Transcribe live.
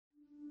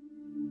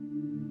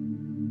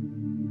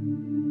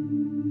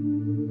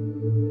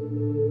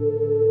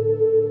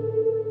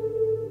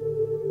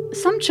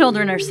Some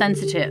children are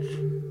sensitive,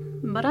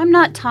 but I'm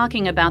not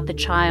talking about the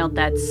child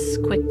that's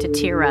quick to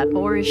tear up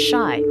or is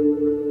shy.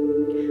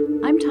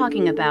 I'm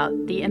talking about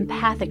the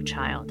empathic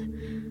child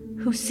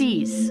who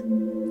sees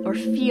or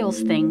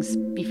feels things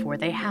before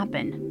they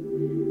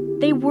happen.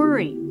 They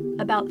worry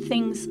about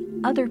things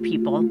other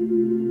people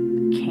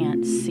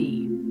can't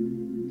see.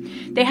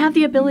 They have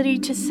the ability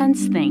to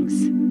sense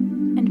things.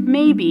 And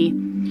maybe,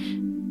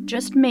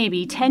 just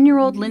maybe,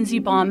 10-year-old Lindsey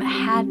Baum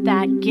had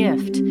that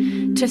gift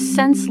to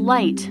sense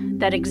light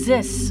that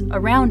exists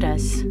around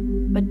us,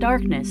 but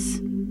darkness,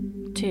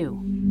 too.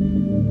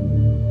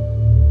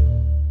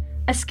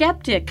 A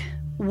skeptic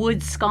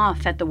would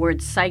scoff at the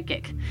word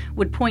psychic,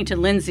 would point to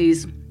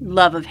Lindsey's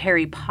love of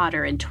Harry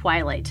Potter and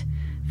Twilight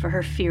for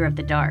her fear of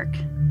the dark,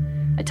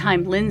 a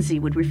time Lindsey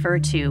would refer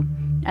to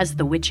as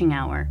the witching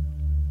hour,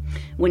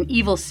 when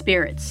evil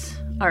spirits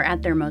are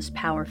at their most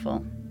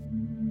powerful.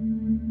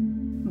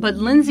 But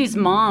Lindsey's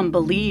mom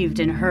believed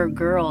in her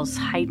girl's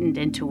heightened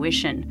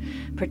intuition,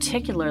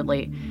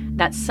 particularly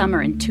that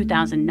summer in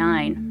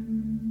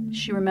 2009.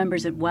 She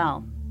remembers it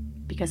well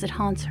because it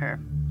haunts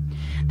her.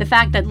 The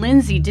fact that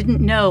Lindsey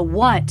didn't know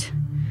what,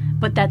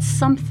 but that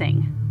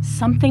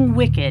something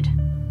wicked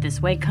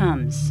this way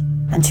comes.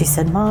 And she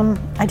said, "Mom,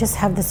 I just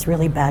have this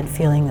really bad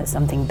feeling that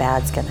something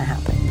bad's gonna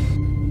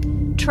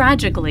happen."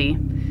 Tragically,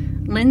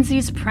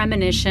 Lindsey's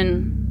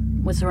premonition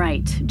was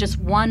right. Just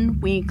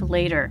 1 week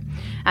later,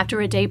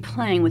 after a day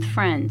playing with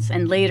friends,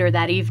 and later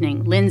that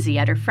evening, Lindsey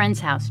at her friend's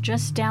house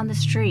just down the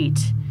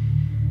street.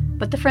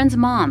 But the friend's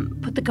mom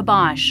put the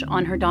kibosh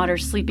on her daughter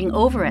sleeping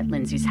over at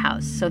Lindsey's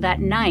house. So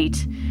that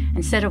night,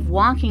 instead of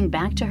walking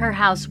back to her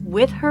house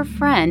with her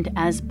friend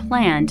as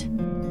planned,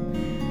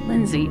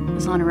 Lindsey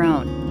was on her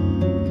own.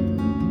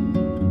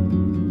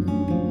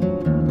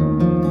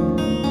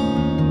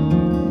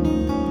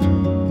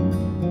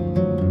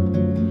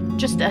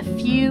 Just a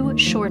few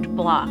short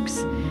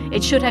blocks.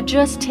 It should have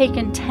just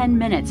taken 10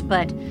 minutes,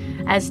 but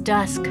as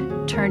dusk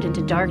turned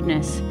into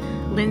darkness,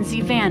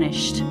 Lindsey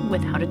vanished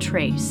without a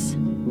trace.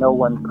 No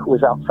one who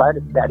was outside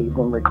of that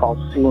evening recalls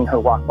seeing her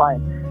walk by.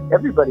 And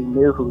everybody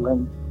knew who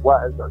Lindsey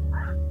was.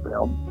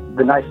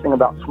 The nice thing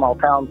about small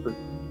towns is,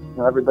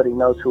 everybody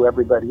knows who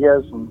everybody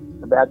is, and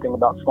the bad thing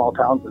about small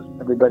towns is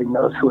everybody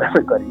knows who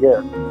everybody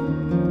is.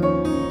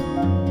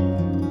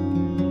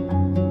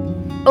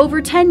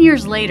 Over 10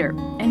 years later,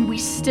 and we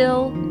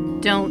still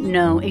don't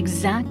know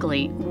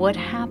exactly what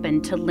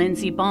happened to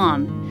Lindsey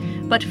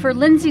Baum. But for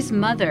Lindsey's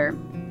mother,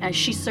 as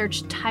she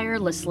searched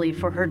tirelessly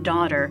for her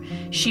daughter,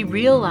 she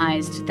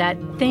realized that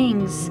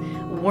things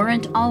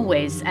weren't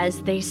always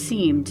as they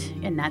seemed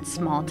in that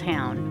small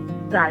town.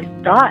 I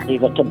thought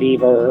Leave It to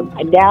Beaver.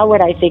 Now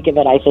when I think of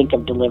it, I think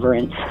of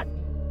Deliverance.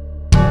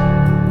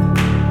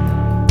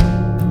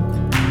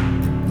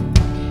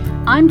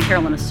 I'm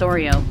Carolyn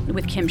Osorio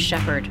with Kim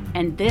Shepard,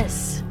 and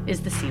this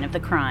is The Scene of the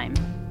Crime.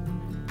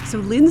 So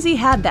Lindsey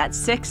had that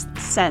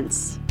sixth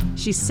sense.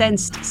 She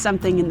sensed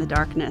something in the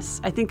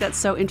darkness. I think that's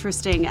so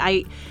interesting.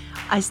 I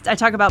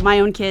talk about my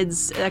own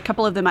kids. A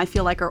couple of them I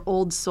feel like are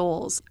old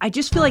souls. I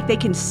just feel like they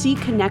can see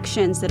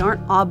connections that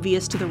aren't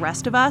obvious to the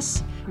rest of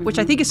us, which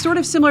I think is sort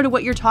of similar to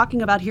what you're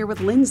talking about here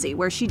with Lindsey,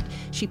 where she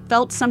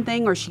felt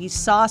something or she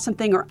saw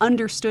something or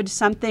understood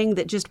something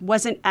that just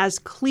wasn't as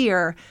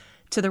clear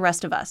to the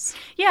rest of us.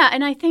 Yeah,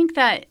 and I think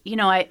that,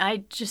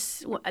 I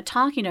just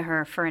talking to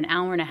her for an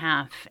hour and a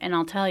half, and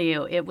I'll tell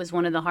you, it was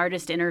one of the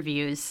hardest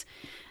interviews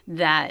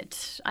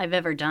that I've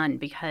ever done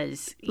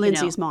because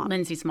Lindsey's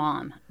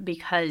mom,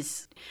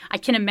 because I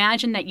can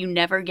imagine that you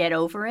never get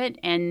over it,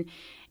 and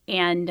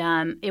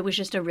it was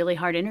just a really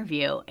hard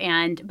interview,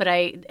 and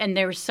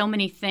there were so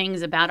many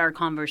things about our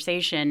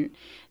conversation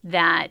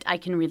that I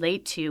can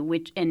relate to,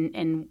 which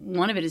and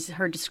one of it is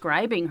her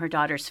describing her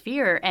daughter's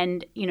fear,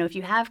 and if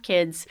you have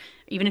kids,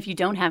 even if you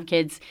don't have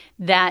kids,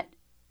 that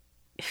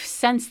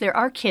sense there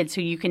are kids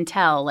who you can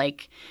tell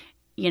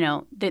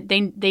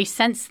that they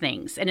sense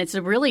things, and it's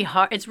really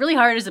hard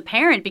as a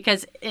parent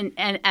because and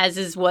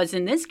as was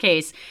in this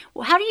case,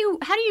 well, how do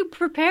you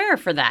prepare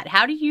for that?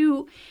 How do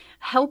you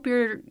help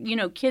your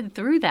kid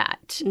through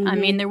that? I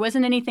mean, there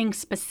wasn't anything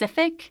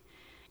specific,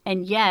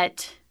 and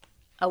yet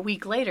a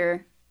week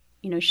later,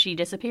 she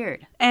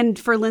disappeared. And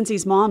for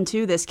Lindsey's mom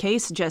too, this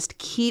case just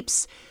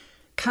keeps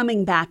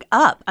coming back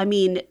up. I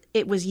mean,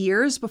 it was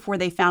years before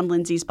they found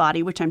Lindsey's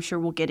body, which I'm sure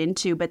we'll get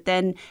into. But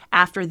then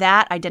after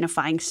that,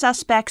 identifying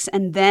suspects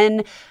and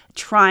then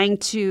trying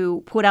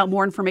to put out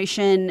more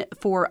information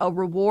for a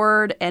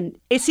reward. And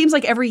it seems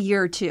like every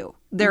year or two,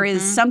 there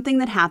is something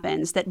that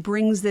happens that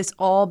brings this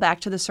all back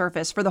to the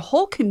surface for the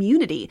whole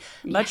community,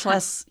 much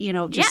less,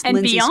 just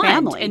Lindsey's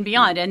family. And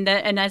beyond. And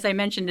as I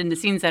mentioned in the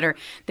scene setter,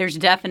 there's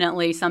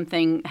definitely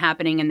something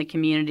happening in the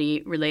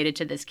community related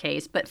to this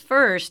case. But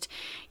first,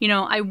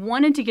 I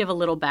wanted to give a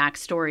little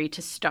backstory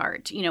to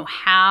start.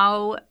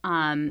 How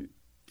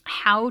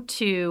how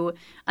to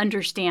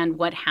understand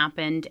what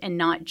happened and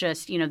not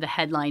just, the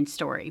headline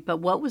story, but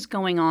what was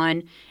going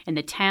on in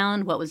the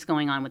town, what was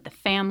going on with the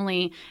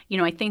family.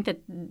 I think that,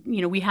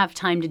 we have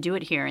time to do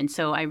it here. And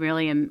so I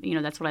really am,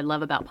 that's what I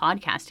love about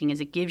podcasting is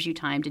it gives you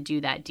time to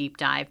do that deep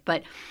dive.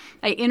 But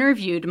I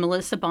interviewed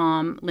Melissa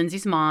Baum,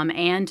 Lindsey's mom,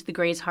 and the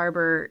Grays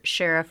Harbor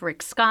Sheriff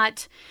Rick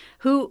Scott,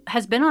 who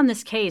has been on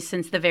this case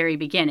since the very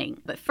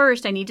beginning. But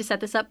first, I need to set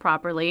this up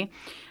properly,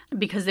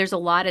 because there's a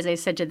lot, as I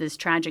said, to this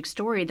tragic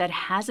story that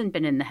hasn't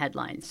been in the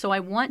headlines. So I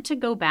want to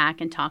go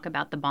back and talk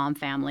about the Baum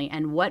family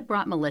and what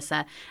brought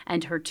Melissa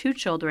and her 2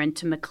 children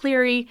to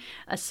McCleary,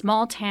 a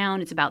small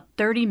town. It's about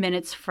 30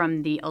 minutes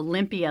from the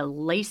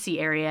Olympia-Lacey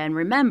area. And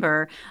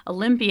remember,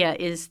 Olympia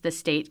is the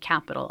state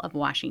capital of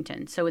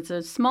Washington. So it's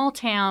a small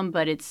town,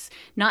 but it's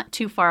not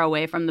too far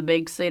away from the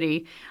big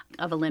city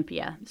of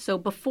Olympia. So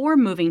before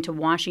moving to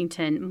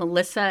Washington,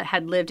 Melissa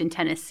had lived in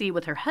Tennessee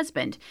with her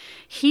husband.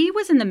 He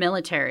was in the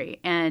military,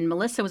 and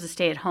Melissa was a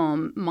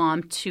stay-at-home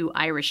mom to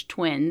Irish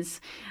twins,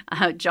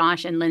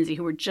 Josh and Lindsey,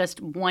 who were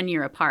just 1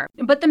 year apart.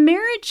 But the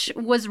marriage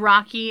was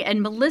rocky,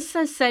 and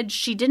Melissa said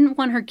she didn't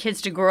want her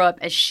kids to grow up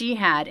as she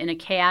had in a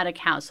chaotic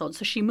household.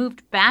 So she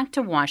moved back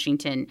to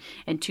Washington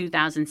in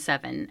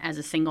 2007 as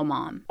a single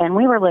mom. And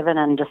we were living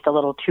in just a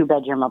little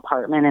 2-bedroom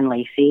apartment in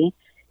Lacey.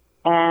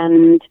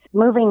 And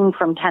moving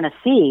from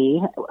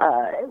Tennessee,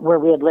 where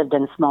we had lived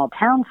in small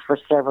towns for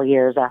several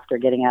years after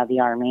getting out of the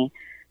Army,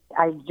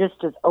 I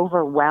just was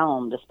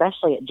overwhelmed,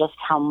 especially at just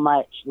how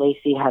much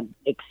Lacey had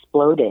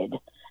exploded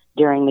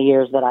during the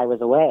years that I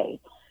was away.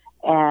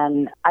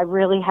 And I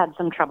really had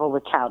some trouble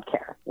with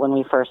childcare when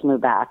we first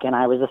moved back. And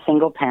I was a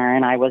single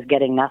parent. I was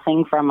getting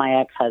nothing from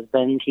my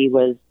ex-husband. He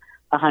was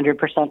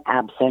 100%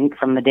 absent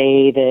from the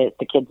day that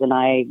the kids and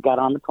I got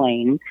on the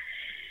plane.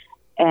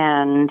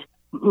 And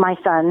my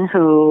son,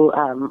 who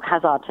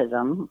has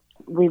autism,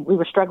 we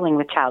were struggling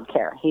with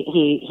childcare.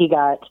 He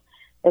got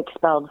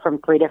expelled from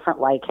 3 different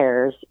Y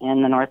cares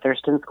in the North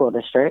Thurston School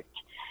District,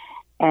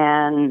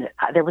 and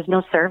there was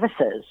no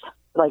services.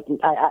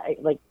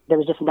 There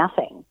was just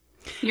nothing.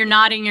 You're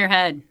nodding your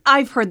head.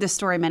 I've heard this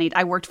story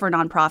I worked for a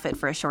nonprofit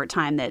for a short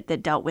time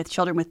that dealt with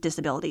children with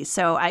disabilities.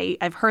 So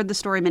I've heard the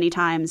story many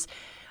times.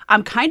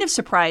 I'm kind of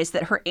surprised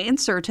that her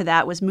answer to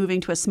that was moving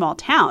to a small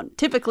town.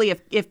 Typically,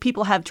 if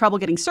people have trouble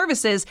getting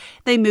services,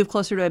 they move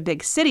closer to a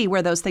big city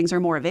where those things are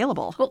more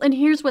available. Well, and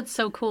here's what's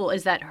so cool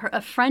is that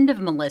a friend of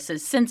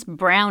Melissa's, since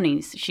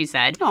Brownies, she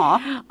said,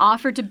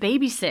 offered to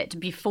babysit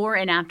before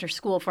and after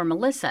school for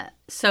Melissa.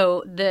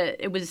 So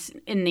it was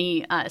in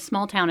the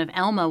small town of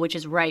Elma, which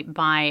is right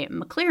by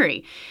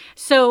McCleary.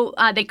 So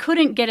they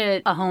couldn't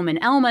get a home in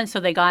Elma,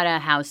 so they got a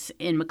house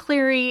in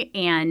McCleary,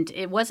 and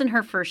it wasn't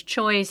her first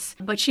choice,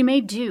 but she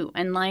made do,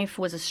 and life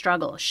was a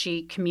struggle.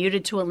 She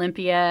commuted to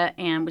Olympia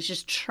and was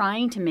just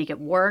trying to make it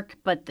work,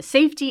 but the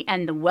safety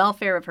and the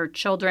welfare of her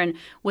children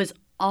was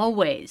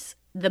always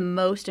the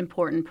most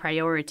important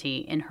priority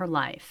in her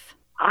life.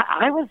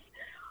 I was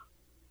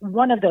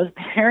one of those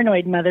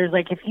paranoid mothers.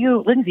 Like, if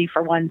you, Lindsey,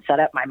 for one, set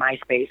up my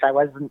MySpace, I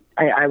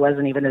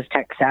wasn't even as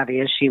tech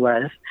savvy as she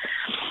was.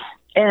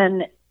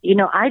 And,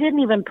 I didn't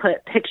even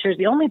put pictures.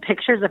 The only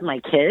pictures of my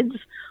kids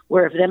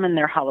were of them in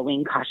their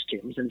Halloween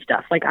costumes and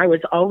stuff. Like, I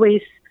was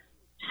always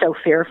so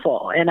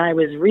fearful. And I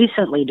was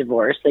recently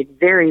divorced, like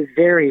very,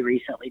 very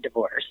recently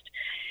divorced.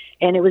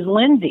 And it was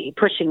Lindsey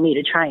pushing me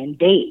to try and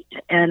date.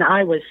 And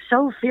I was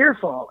so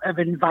fearful of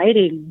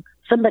inviting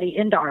somebody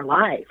into our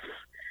life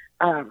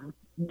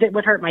that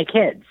would hurt my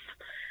kids.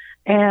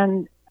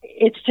 And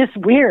it's just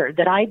weird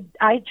that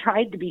I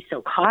tried to be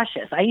so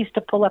cautious. I used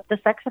to pull up the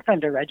sex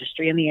offender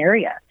registry in the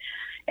area,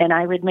 and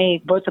I would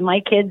make both of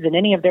my kids and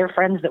any of their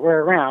friends that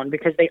were around,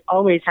 because they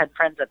always had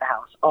friends at the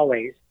house,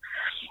 always,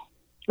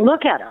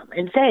 look at them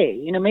and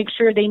say, make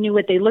sure they knew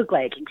what they looked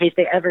like in case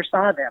they ever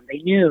saw them. They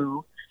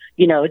knew,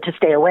 to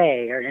stay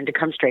away and to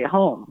come straight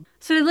home.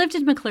 So they lived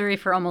in McCleary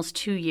for almost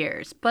 2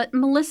 years, but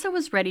Melissa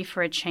was ready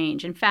for a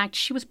change. In fact,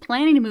 she was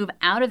planning to move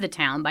out of the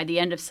town by the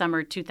end of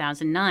summer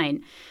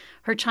 2009.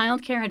 Her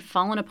childcare had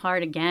fallen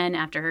apart again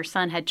after her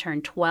son had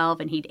turned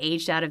 12 and he'd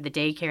aged out of the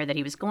daycare that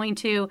he was going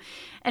to.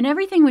 And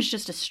everything was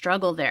just a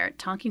struggle there.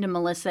 Talking to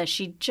Melissa,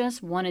 she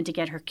just wanted to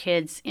get her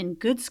kids in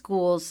good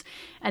schools,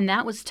 and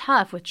that was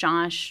tough with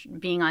Josh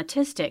being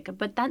autistic.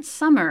 But that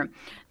summer,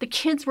 the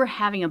kids were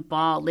having a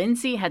ball.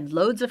 Lindsey had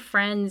loads of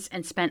friends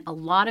and spent a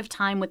lot of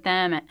time with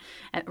them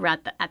at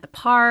the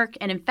park.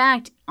 And in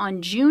fact,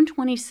 on June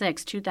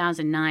 26,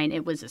 2009,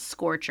 it was a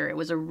scorcher. It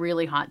was a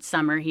really hot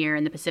summer here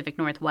in the Pacific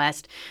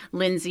Northwest.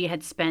 Lindsey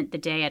had spent the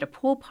day at a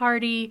pool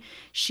party.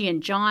 She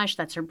and Josh,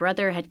 that's her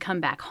brother, had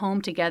come back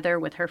home together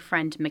with her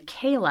friend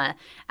Michaela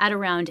at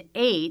around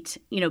 8,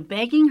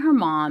 begging her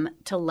mom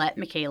to let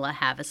Michaela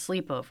have a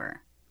sleepover.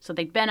 So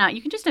they'd been out.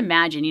 You can just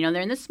imagine,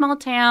 they're in this small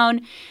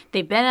town.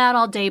 They've been out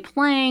all day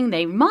playing.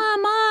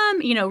 Mom,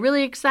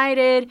 really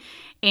excited.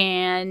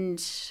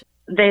 And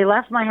they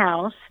left my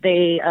house.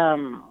 They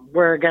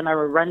were going to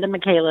run to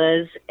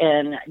Michaela's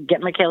and get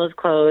Michaela's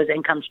clothes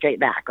and come straight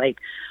back. Like,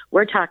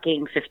 we're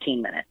talking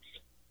 15 minutes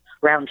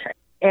round trip.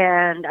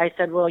 And I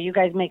said, well, you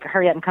guys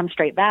hurry up and come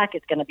straight back.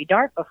 It's going to be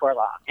dark before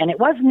long. And it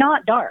was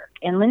not dark.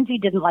 And Lindsey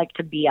didn't like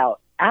to be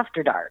out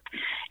after dark.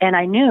 And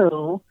I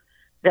knew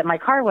that my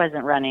car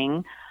wasn't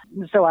running.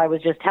 So I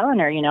was just telling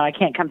her, I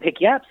can't come pick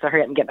you up. So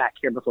hurry up and get back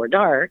here before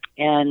dark.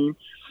 And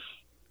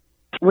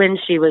when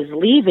she was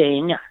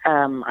leaving,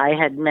 I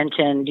had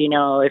mentioned,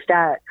 if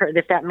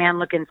that man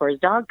looking for his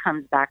dog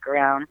comes back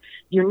around,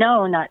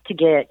 not to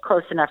get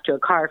close enough to a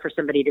car for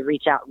somebody to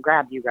reach out and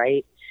grab you,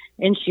 right?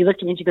 And she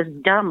looked at me and she goes,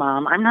 "Duh,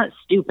 Mom, I'm not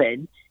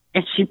stupid."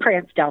 And she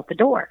pranced out the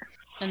door.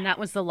 And that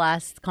was the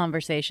last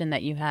conversation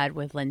that you had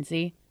with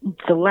Lindsey?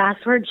 It's the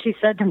last word she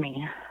said to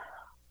me.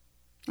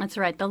 That's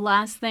right. The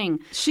last thing.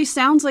 She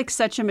sounds like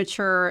such a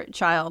mature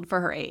child for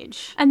her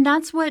age. And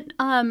that's what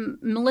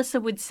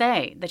Melissa would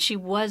say, that she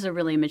was a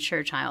really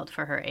mature child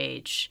for her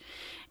age.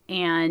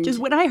 And just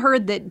when I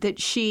heard that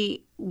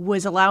she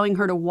was allowing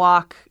her to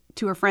walk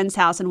to her friend's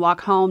house and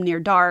walk home near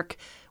dark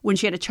when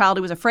she had a child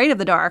who was afraid of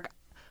the dark,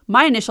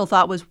 my initial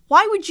thought was,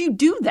 why would you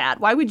do that?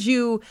 Why would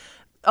you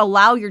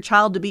allow your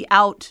child to be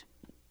out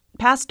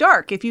past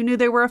dark if you knew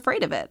they were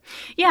afraid of it?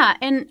 Yeah,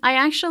 and I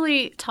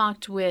actually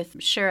talked with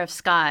Sheriff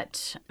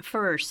Scott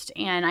first,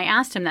 and I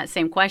asked him that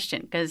same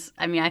question because,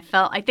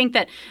 I think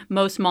that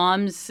most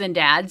moms and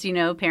dads,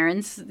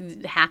 parents,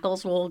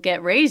 hackles will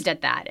get raised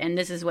at that, and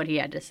this is what he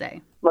had to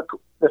say. Look,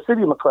 the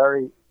city of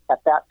McClary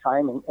at that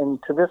time and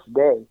to this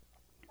day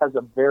has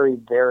a very,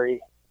 very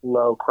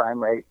low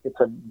crime rate. It's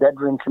a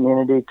bedroom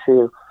community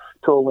to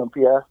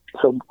Olympia,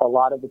 so a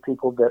lot of the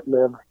people that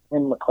live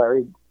in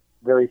McClary,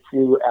 very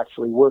few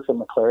actually work in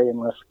McClary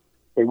unless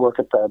they work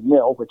at the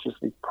mill, which is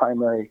the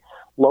primary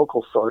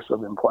local source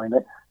of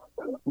employment.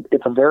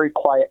 It's a very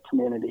quiet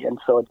community, and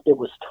so it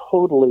was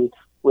totally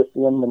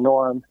within the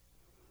norm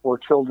for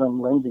children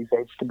Lindsey's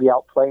age to be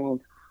out playing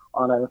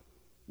on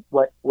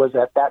what was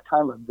at that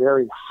time a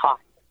very hot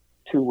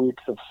 2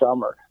 weeks of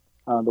summer.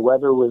 The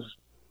weather was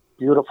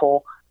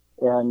beautiful,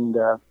 and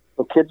the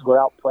kids were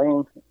out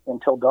playing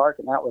until dark,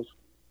 and that was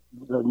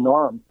the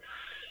norm.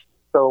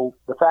 So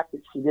the fact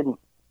that she didn't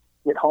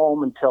get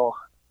home until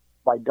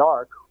by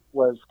dark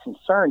was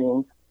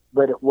concerning,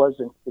 but it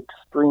wasn't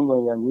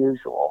extremely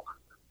unusual.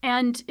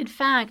 And in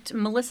fact,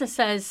 Melissa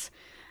says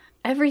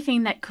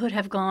everything that could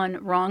have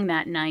gone wrong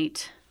that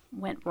night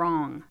went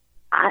wrong.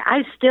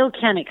 I still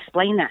can't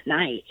explain that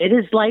night. It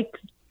is like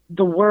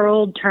the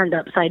world turned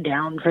upside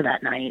down for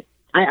that night.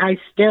 I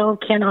still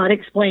cannot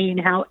explain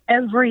how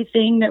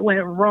everything that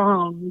went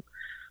wrong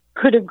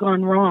could have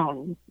gone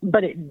wrong,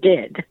 but it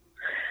did.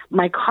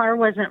 My car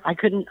I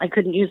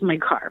couldn't use my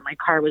car. My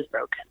car was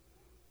broken.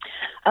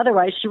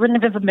 Otherwise, she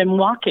wouldn't have even been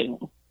walking.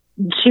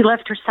 She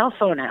left her cell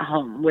phone at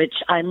home, which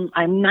I'm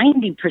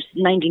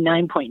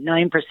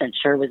 99.9%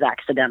 sure was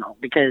accidental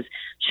because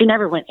she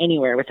never went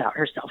anywhere without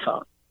her cell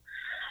phone.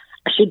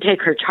 She'd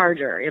take her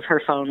charger if her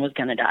phone was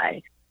going to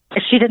die.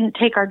 She didn't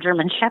take our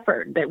German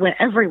Shepherd that went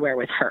everywhere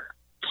with her.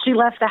 She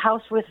left the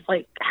house with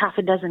like half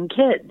a dozen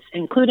kids,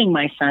 including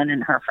my son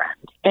and her friend.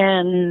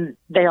 And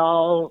they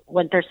all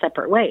went their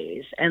separate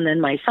ways. And then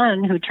my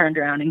son, who turned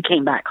around and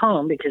came back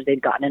home because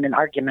they'd gotten in an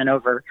argument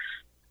over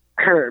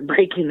her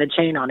breaking the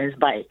chain on his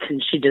bike.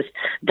 And she just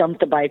dumped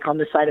the bike on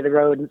the side of the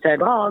road and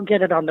said, "Oh, I'll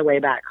get it on the way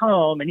back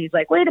home." And he's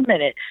like, "Wait a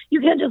minute, you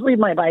can't just leave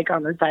my bike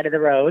on the side of the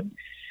road."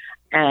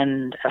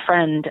 And a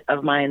friend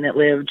of mine that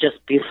lived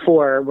just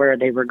before where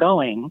they were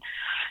going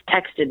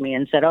texted me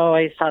and said, "Oh,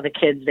 I saw the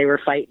kids, they were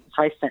fighting,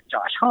 so I sent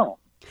Josh home."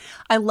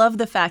 I love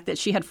the fact that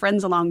she had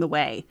friends along the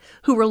way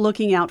who were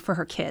looking out for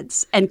her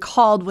kids and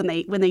called when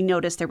they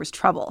noticed there was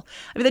trouble.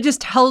 I mean, that just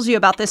tells you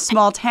about this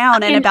small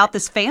town and about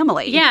this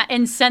family. Yeah,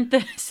 and sent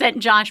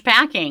Josh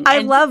packing. I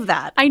love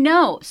that. I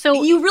know.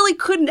 So you really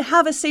couldn't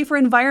have a safer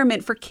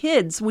environment for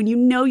kids when you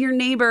know your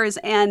neighbors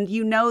and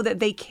you know that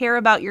they care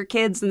about your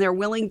kids and they're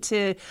willing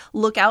to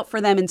look out for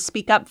them and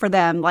speak up for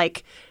them.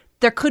 Like,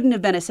 there couldn't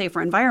have been a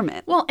safer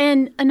environment. Well,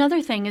 and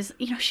another thing is,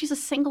 she's a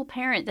single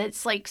parent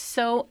that's like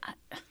so...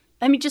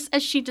 just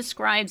as she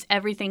describes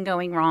everything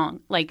going wrong,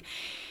 like,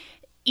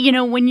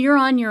 when you're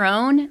on your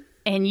own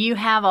and you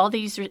have all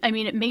these,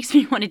 it makes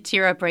me want to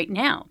tear up right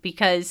now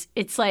because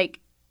it's like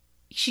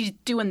she's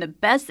doing the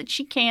best that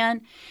she can.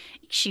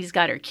 She's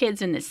got her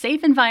kids in this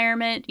safe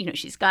environment.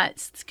 She's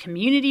got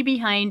community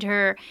behind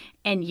her.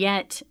 And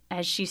yet,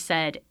 as she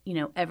said,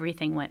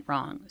 everything went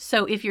wrong.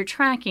 So if you're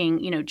tracking,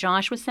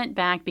 Josh was sent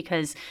back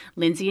because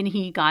Lindsey and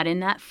he got in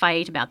that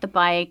fight about the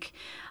bike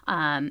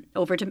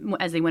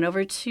as they went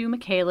over to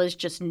Michaela's,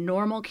 just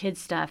normal kid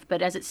stuff.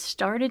 But as it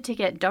started to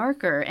get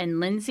darker and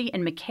Lindsey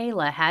and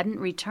Michaela hadn't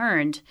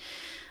returned,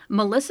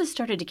 Melissa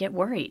started to get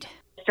worried.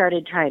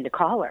 Started trying to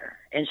call her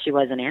and she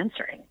wasn't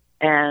answering.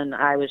 And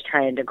I was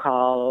trying to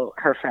call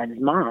her friend's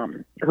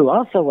mom, who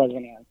also wasn't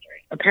answering.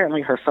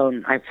 Apparently her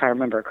phone, if I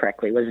remember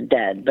correctly, was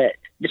dead. But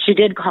she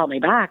did call me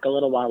back a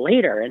little while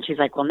later. And she's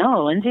like, "Well,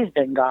 no, Lindsey's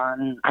been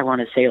gone," I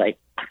want to say like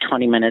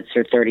 20 minutes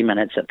or 30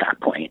 minutes at that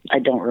point. I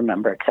don't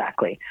remember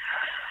exactly.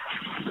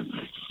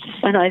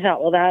 And I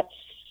thought, well, that's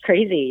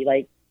crazy.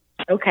 Like,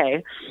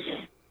 okay.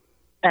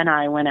 And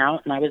I went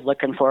out and I was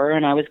looking for her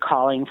and I was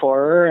calling for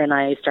her and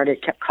I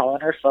kept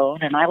calling her phone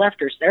and I left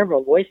her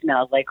several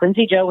voicemails like,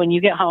 Lindsey Jo, when you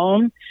get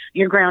home,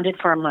 you're grounded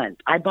for a month.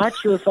 I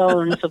bought you a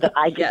phone so that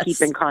I could Yes.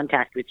 keep in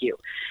contact with you.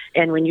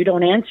 And when you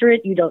don't answer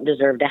it, you don't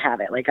deserve to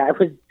have it. Like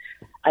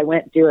I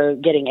went through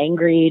getting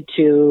angry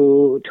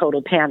to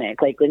total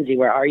panic. Like, Lindsey,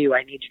 where are you?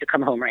 I need you to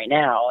come home right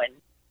now. And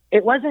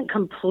it wasn't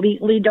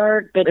completely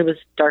dark, but it was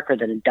darker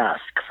than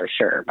dusk for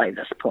sure by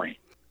this point.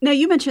 Now,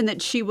 you mentioned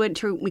that she went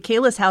to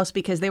Michaela's house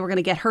because they were going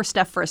to get her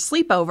stuff for a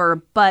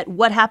sleepover, but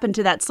what happened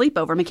to that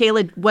sleepover?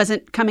 Michaela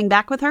wasn't coming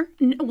back with her?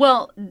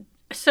 Well,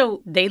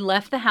 so they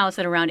left the house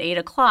at around 8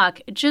 o'clock,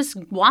 just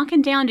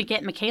walking down to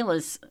get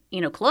Michaela's,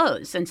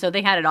 clothes. And so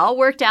they had it all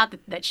worked out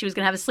that she was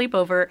going to have a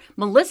sleepover.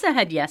 Melissa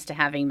had yes to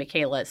having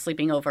Michaela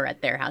sleeping over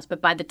at their house. But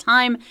by the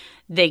time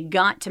they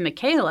got to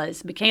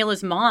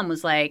Michaela's mom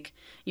was like,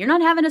 you're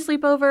not having a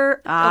sleepover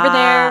over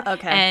there.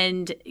 Okay.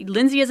 And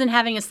Lindsey isn't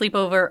having a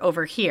sleepover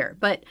over here.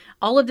 But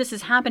all of this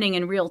is happening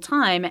in real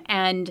time.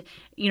 And,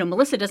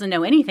 Melissa doesn't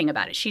know anything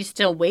about it. She's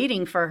still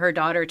waiting for her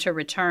daughter to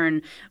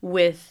return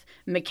with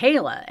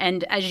Michaela.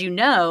 And as you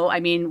know, I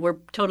mean, we're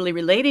totally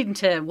relating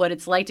to what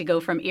it's like to go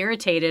from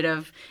irritated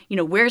of,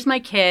 where's my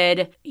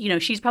kid?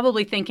 She's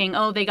probably thinking,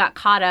 oh, they got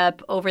caught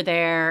up over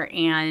there.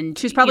 And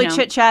she's probably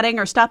chit-chatting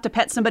or stopped to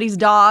pet somebody's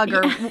dog.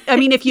 Or I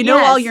mean, if you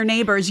know all your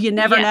neighbors, you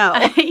never know.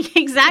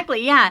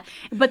 Exactly, yeah.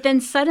 But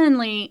then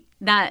suddenly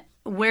that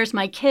where's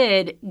my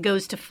kid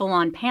goes to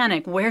full-on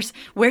panic. Where's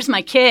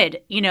my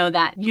kid?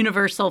 That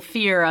universal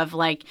fear of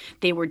like,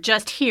 they were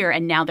just here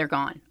and now they're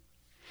gone.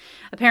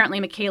 Apparently,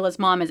 Michaela's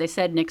mom, as I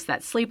said, nixed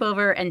that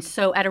sleepover. And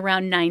so at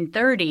around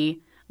 9:30,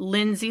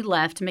 Lindsey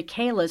left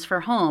Michaela's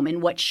for home in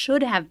what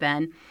should have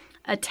been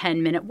a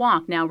 10-minute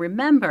walk. Now,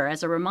 remember,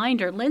 as a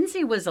reminder,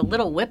 Lindsey was a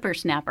little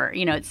whippersnapper.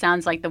 It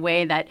sounds like the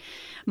way that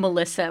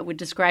Melissa would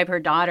describe her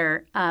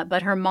daughter.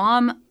 But her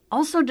mom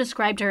also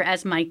described her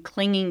as my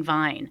clinging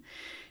vine.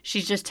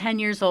 She's just 10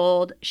 years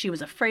old. She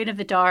was afraid of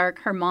the dark.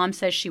 Her mom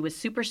says she was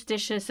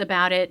superstitious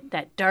about it,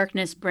 that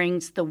darkness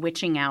brings the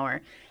witching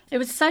hour. It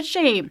was such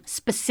a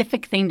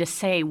specific thing to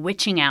say,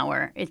 witching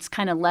hour. It's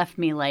kind of left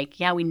me like,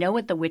 yeah, we know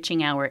what the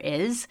witching hour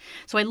is.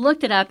 So I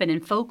looked it up, and in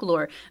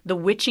folklore, the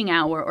witching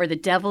hour or the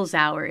devil's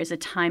hour is a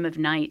time of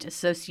night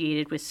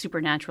associated with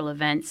supernatural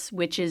events.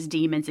 Witches,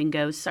 demons, and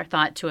ghosts are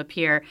thought to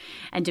appear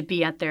and to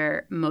be at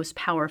their most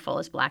powerful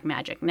as black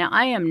magic. Now,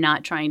 I am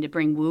not trying to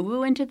bring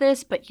woo-woo into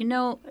this, but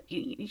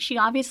she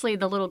obviously,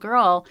 the little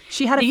girl,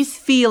 she had a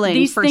feeling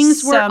these for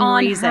things were some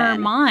on reason. her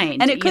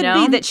mind. And it could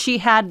be that she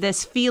had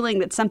this feeling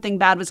that something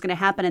bad was going to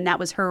happen, and that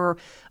was her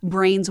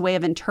brain's way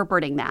of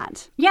interpreting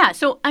that. Yeah,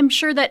 so I'm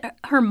sure that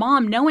her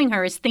mom, knowing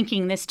her, is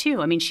thinking this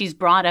too. I mean, she's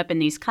brought up in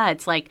these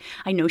cuts, like,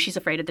 I know she's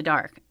afraid of the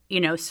dark,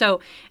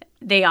 so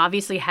they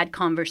obviously had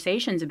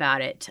conversations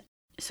about it.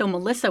 So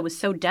Melissa was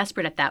so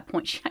desperate at that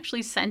point, she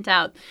actually sent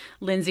out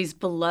Lindsey's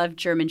beloved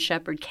German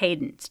Shepherd,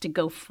 Cadence, to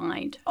go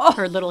find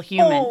her little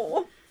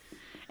human.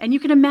 And you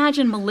can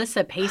imagine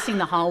Melissa pacing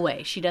the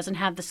hallway. She doesn't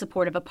have the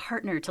support of a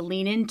partner to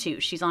lean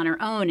into. She's on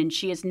her own, and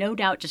she is no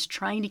doubt just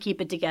trying to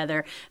keep it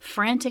together,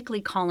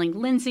 frantically calling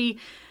Lindsey.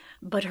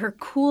 But her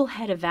cool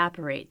head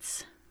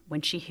evaporates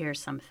when she hears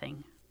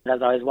something.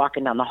 As I was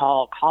walking down the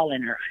hall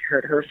calling her, I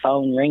heard her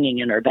phone ringing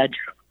in her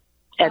bedroom.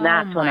 And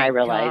that's when I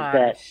realized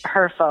that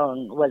her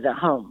phone was at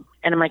home.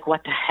 And I'm like,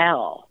 what the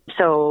hell?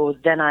 So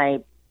then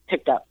I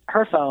picked up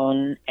her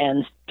phone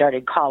and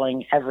started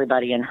calling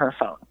everybody in her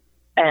phone.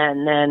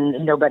 And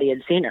then nobody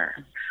had seen her.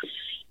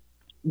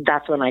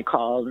 That's when I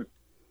called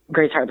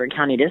Grace Harbor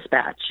County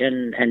Dispatch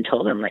and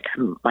told them, like,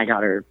 my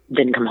daughter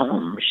didn't come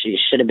home. She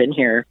should have been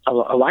here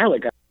a while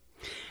ago.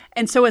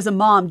 And so as a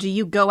mom, do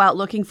you go out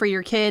looking for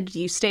your kid? Do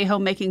you stay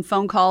home making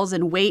phone calls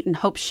and wait and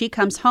hope she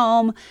comes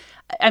home?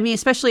 I mean,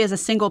 especially as a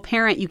single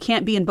parent, you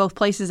can't be in both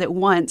places at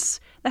once.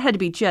 That had to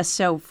be just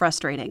so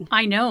frustrating.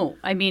 I know.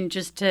 I mean,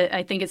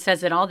 I think it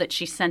says it all that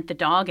she sent the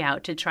dog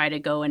out to try to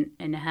go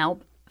and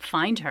help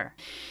find her.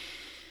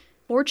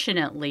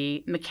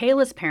 Fortunately,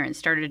 Michaela's parents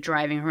started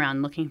driving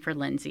around looking for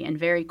Lindsey, and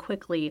very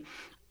quickly,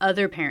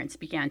 other parents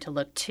began to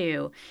look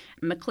too.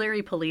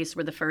 McCleary police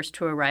were the first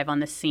to arrive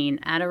on the scene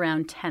at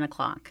around 10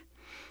 o'clock.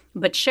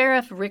 But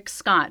Sheriff Rick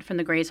Scott from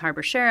the Grays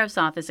Harbor Sheriff's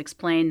Office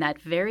explained that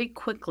very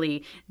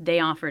quickly they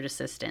offered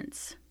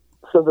assistance.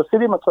 So the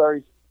city of McCleary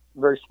is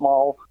a very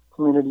small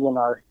community in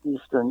our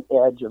eastern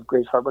edge of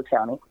Grays Harbor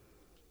County.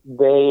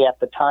 They, at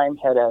the time,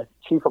 had a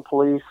chief of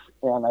police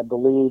and, I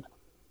believe,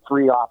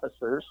 3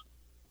 officers.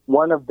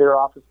 One of their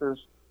officers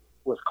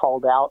was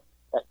called out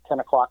at 10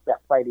 o'clock that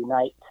Friday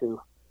night to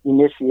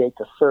initiate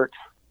the search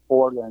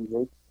for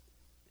Lindsey.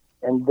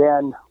 And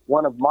then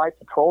one of my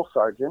patrol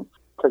sergeants,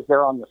 because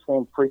they're on the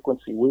same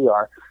frequency we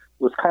are,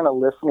 was kind of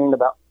listening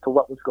to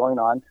what was going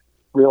on,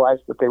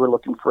 realized that they were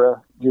looking for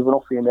a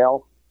juvenile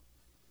female.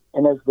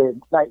 And as the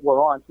night wore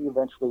on, he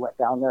eventually went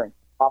down there and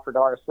offered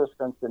our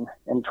assistance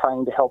in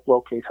trying to help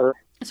locate her.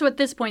 So at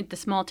this point, the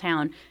small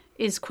town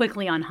is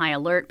quickly on high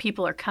alert.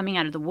 People are coming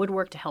out of the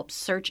woodwork to help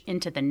search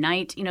into the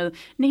night.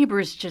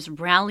 Neighbors just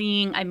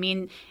rallying. I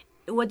mean,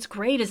 what's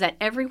great is that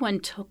everyone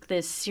took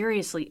this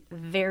seriously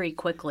very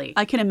quickly.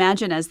 I can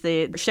imagine as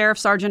the sheriff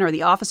sergeant or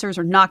the officers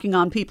are knocking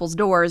on people's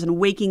doors and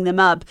waking them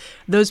up,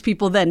 those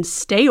people then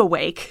stay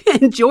awake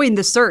and join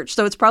the search.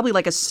 So it's probably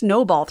like a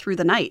snowball through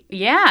the night.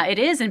 Yeah, it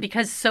is. And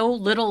because so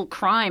little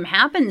crime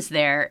happens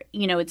there,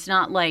 it's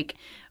not like,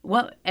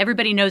 well,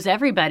 everybody knows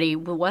everybody.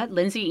 What,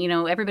 Lindsey?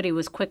 Everybody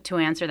was quick to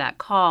answer that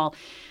call.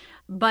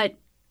 But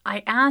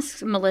I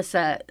asked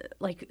Melissa,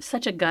 like,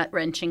 such a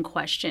gut-wrenching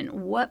question.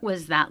 What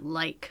was that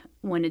like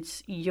when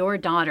it's your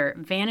daughter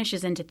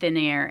vanishes into thin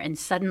air and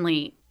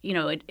suddenly,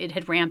 it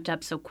had ramped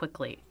up so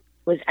quickly? It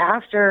was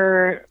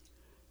after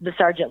the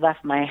sergeant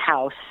left my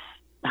house.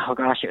 Oh,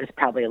 gosh, it was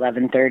probably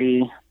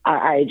 11:30.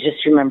 I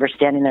just remember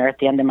standing there at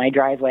the end of my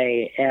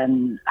driveway,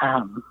 and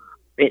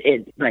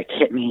it like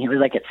hit me. It was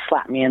like it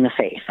slapped me in the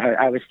face.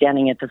 I was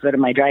standing at the foot of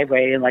my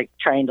driveway, like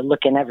trying to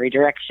look in every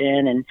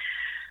direction and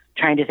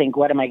trying to think,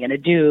 what am I going to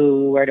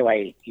do? Where do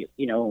I,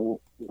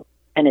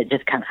 and it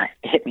just kind of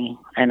hit me.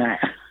 And I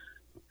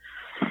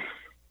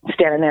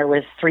standing there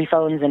with 3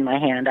 phones in my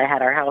hand. I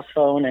had our house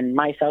phone and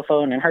my cell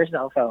phone and her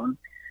cell phone.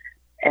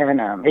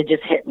 And it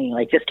just hit me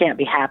like, this can't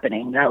be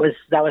happening. That was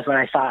what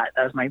I thought.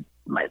 That was my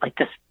like,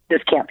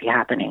 this can't be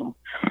happening.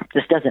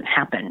 This doesn't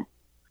happen.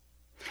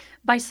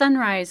 By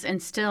sunrise and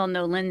still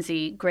no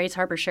Lindsey, Grays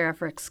Harbor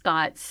Sheriff Rick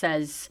Scott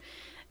says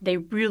they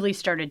really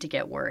started to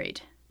get worried.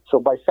 So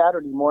by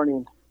Saturday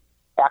morning,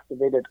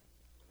 activated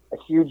a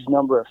huge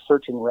number of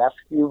search and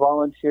rescue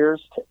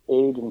volunteers to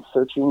aid in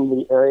searching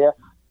the area.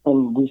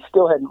 And we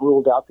still hadn't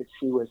ruled out that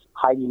she was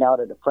hiding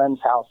out at a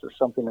friend's house or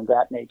something of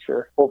that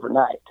nature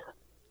overnight.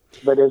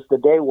 But as the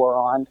day wore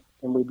on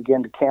and we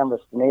began to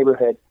canvass the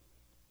neighborhood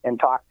and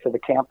talk to the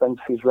Campins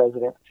whose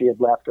residence she had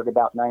left at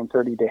about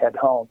 9:30 to head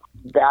home,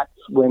 that's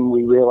when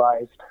we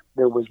realized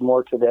there was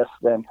more to this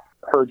than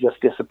her just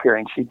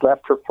disappearing. She'd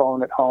left her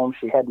phone at home.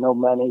 She had no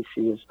money.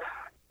 She was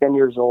 10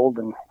 years old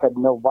and had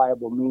no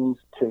viable means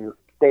to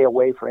stay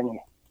away for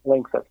any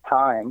length of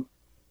time.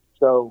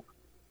 So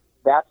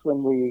that's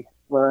when we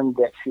learned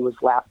that she was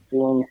last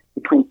seen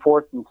between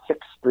 4th and 6th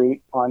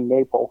Street on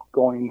Maple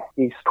going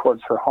east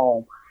towards her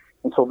home.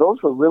 And so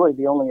those were really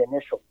the only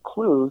initial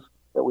clues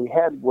that we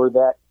had, were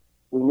that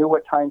we knew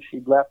what time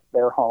she'd left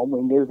their home.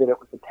 We knew that it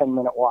was a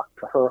 10-minute walk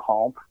to her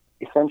home,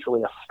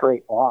 essentially a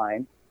straight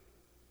line.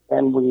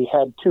 And we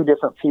had 2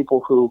 different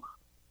people who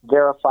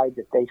verified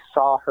that they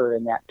saw her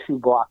in that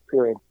 2-block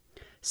period.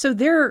 So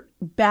they're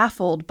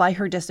baffled by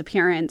her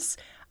disappearance.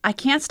 I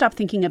can't stop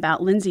thinking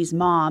about Lindsey's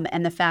mom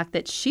and the fact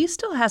that she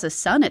still has a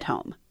son at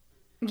home.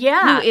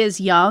 Yeah. Who is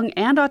young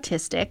and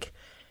autistic.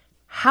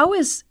 How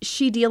is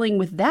she dealing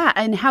with that?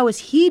 And how is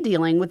he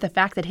dealing with the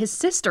fact that his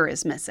sister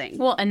is missing?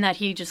 Well, and that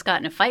he just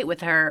got in a fight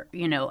with her,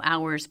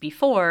 hours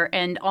before.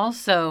 And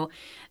also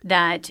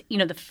that,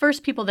 the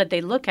first people that they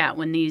look at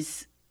when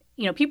these,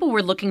 people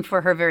were looking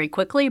for her very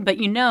quickly, but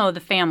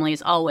the family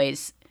is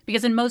always,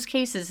 because in most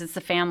cases it's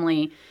the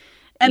family.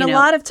 And a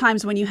lot of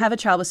times when you have a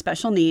child with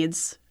special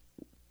needs,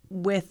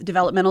 with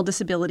developmental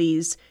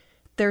disabilities,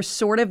 there's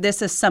sort of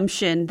this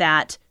assumption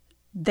that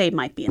they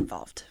might be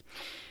involved.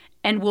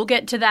 And we'll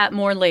get to that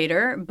more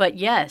later. But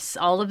yes,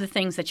 all of the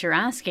things that you're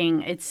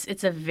asking,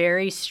 it's a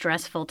very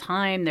stressful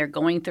time. They're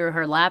going through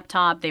her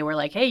laptop. They were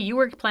like, hey, you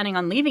were planning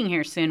on leaving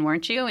here soon,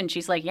 weren't you? And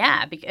she's like,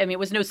 yeah. It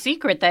was no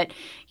secret that,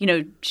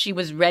 she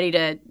was ready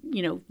to,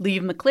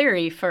 leave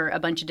McCleary for a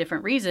bunch of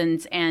different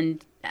reasons.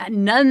 And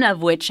none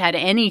of which had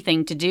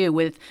anything to do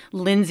with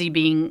Lindsey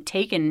being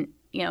taken,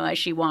 as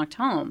she walked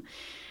home.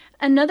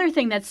 Another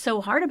thing that's so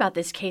hard about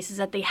this case is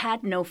that they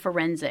had no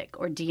forensic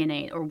or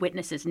DNA or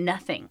witnesses,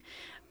 nothing.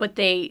 But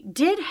they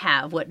did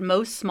have what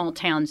most small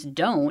towns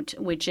don't,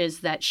 which is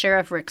that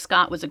Sheriff Rick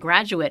Scott was a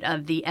graduate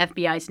of the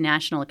FBI's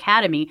National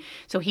Academy.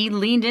 So he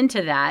leaned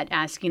into that,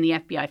 asking the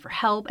FBI for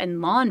help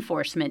and law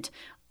enforcement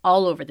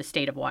all over the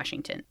state of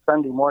Washington.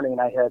 Sunday morning,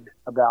 I had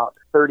about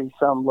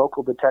 30-some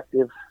local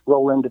detectives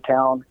roll into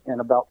town and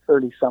about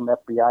 30-some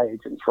FBI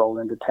agents roll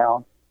into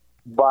town.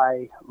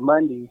 By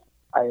Monday,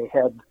 I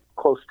had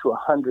close to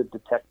 100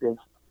 detectives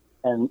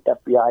and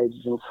FBI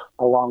agents,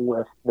 along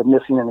with the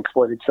Missing and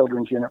Exploited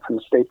Children's Unit from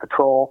the State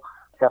Patrol.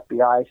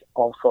 FBI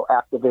also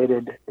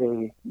activated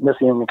a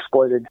Missing and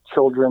Exploited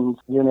Children's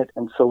Unit,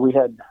 and so we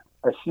had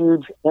a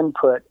huge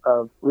input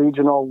of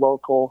regional,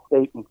 local,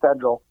 state, and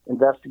federal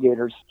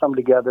investigators come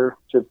together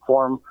to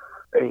form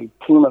a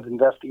team of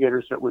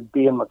investigators that would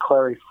be in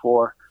McCleary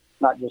for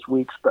not just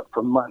weeks, but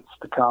for months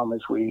to come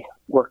as we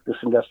worked this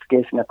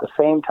investigation. At the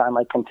same time,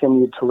 I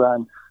continued to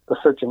run the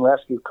search and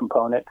rescue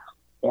component,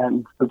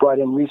 and we brought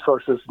in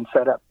resources and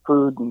set up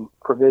food and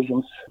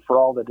provisions for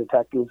all the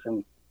detectives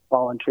and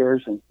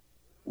volunteers, and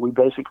we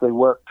basically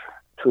worked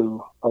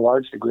to a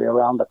large degree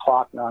around the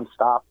clock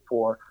nonstop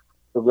for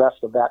the rest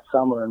of that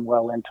summer and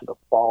well into the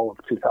fall of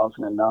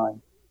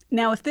 2009.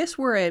 Now, if this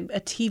were a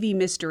TV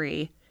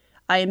mystery,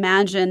 I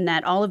imagine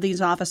that all of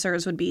these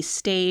officers would be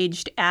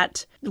staged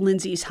at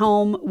Lindsey's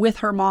home with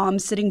her mom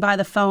sitting by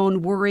the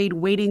phone, worried,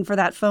 waiting for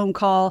that phone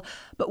call.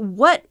 But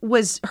what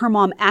was her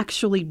mom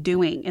actually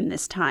doing in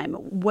this time?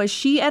 Was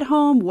she at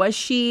home? Was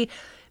she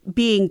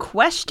being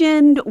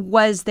questioned?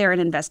 Was there an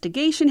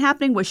investigation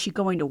happening? Was she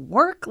going to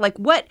work? Like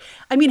what?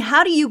 I mean,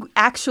 how do you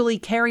actually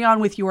carry on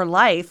with your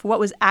life? What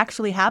was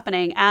actually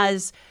happening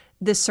as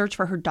this search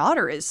for her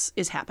daughter is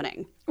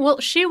happening? Well,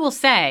 she will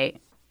say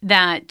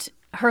that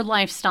her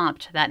life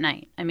stopped that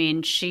night. I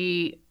mean,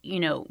 she,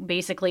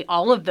 basically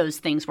all of those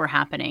things were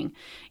happening.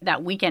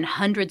 That weekend,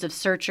 hundreds of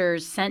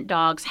searchers, scent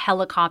dogs,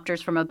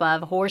 helicopters from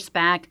above,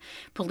 horseback,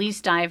 police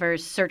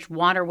divers, searched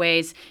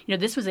waterways.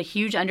 This was a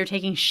huge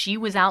undertaking. She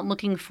was out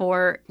looking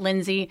for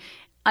Lindsey.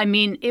 I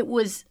mean, it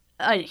was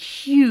a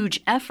huge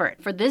effort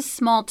for this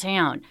small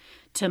town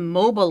to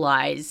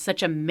mobilize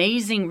such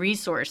amazing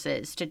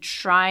resources to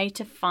try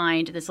to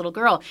find this little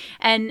girl.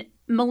 And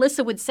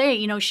Melissa would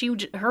say,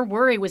 her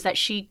worry was that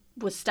she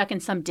was stuck in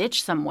some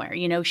ditch somewhere.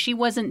 She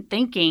wasn't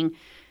thinking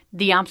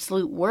the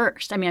absolute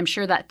worst. I mean, I'm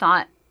sure that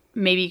thought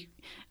maybe,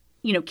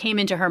 came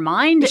into her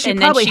mind. She and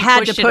probably then she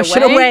had to push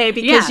it away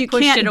because you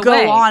can't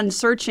go on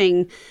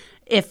searching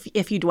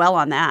if you dwell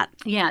on that.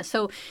 Yeah.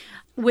 So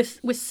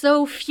with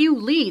so few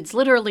leads,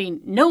 literally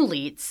no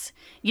leads,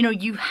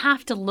 you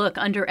have to look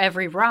under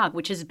every rock,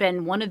 which has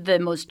been one of the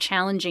most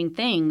challenging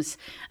things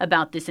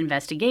about this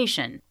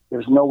investigation.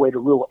 There's no way to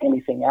rule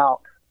anything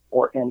out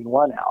or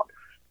anyone out.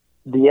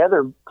 The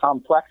other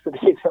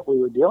complexity that we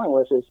were dealing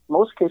with is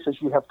most cases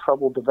you have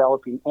trouble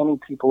developing any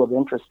people of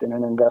interest in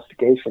an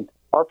investigation.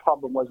 Our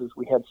problem was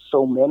we had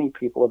so many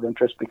people of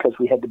interest because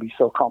we had to be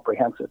so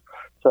comprehensive.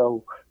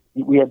 So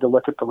we had to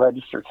look at the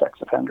registered sex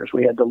offenders.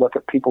 We had to look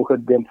at people who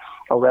had been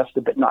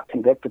arrested but not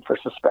convicted for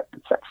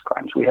suspected sex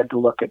crimes. We had to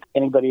look at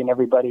anybody and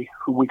everybody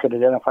who we could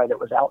identify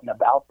that was out and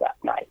about that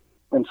night.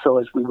 And so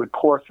as we would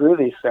pour through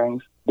these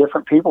things,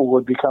 different people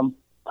would become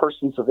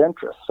persons of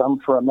interest, some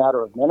for a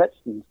matter of minutes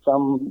and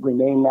some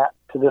remain that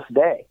to this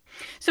day.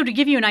 So to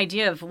give you an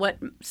idea of what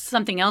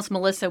something else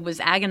Melissa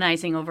was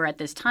agonizing over at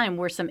this time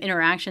were some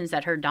interactions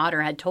that her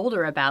daughter had told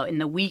her about in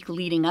the week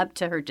leading up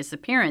to her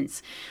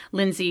disappearance.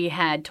 Lindsey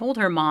had told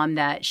her mom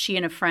that she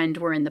and a friend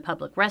were in the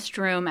public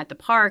restroom at the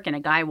park and a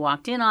guy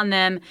walked in on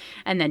them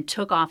and then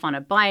took off on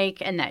a bike,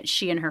 and that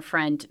she and her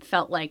friend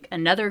felt like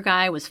another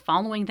guy was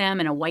following them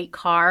in a white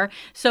car.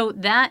 So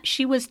that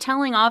she was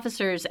telling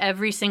officers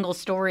every single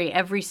story,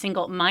 every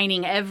single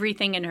mining,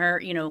 everything in her,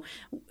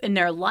 in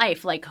their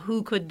life, like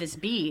who could this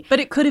be? But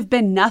it could have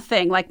been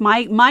nothing. Like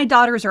my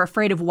daughters are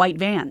afraid of white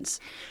vans.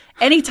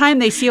 Anytime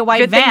they see a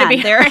white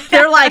van,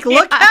 they're like,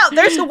 look out,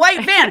 there's a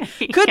white van.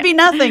 Could be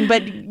nothing,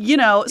 but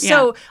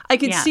so I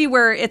could see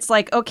where it's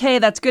like, okay,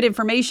 that's good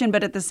information,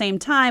 but at the same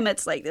time,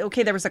 it's like,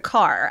 okay, there was a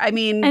car. I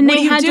mean, what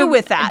do you do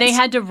with that? They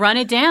had to run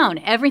it down.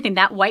 Everything,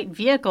 that white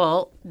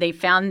vehicle they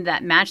found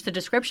that matched the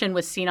description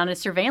was seen on a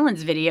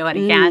surveillance video at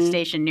a gas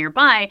station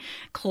nearby,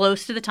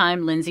 close to the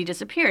time Lindsey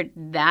disappeared.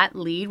 That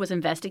lead was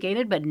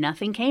investigated, but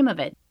nothing came of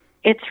it.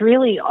 It's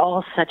really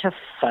all such a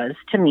fuzz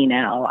to me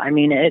now. I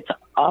mean, it's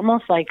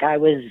almost like I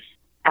was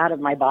out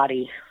of my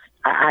body.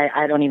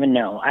 I don't even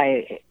know.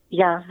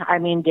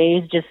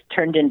 Days just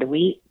turned into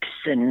weeks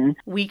and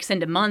weeks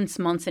into months,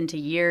 months into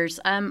years.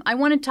 I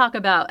want to talk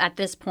about, at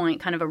this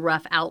point, kind of a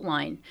rough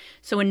outline.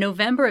 So in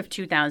November of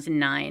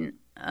 2009,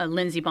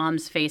 Lindsey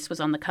Baum's face was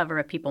on the cover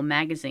of People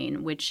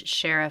magazine, which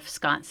Sheriff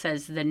Scott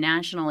says the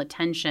national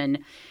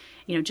attention,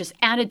 just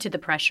added to the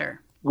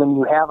pressure. When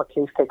you have a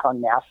case take on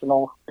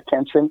national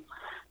attention,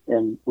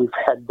 and we've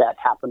had that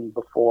happen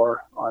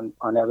before on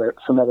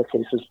some other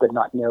cases, but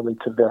not nearly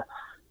to the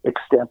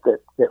extent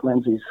that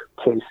Lindsey's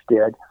case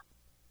did,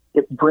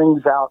 it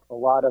brings out a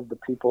lot of the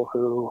people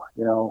who,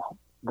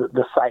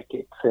 the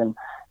psychics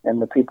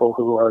and the people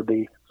who are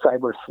the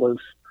cyber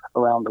sleuths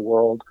around the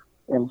world.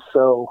 And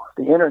so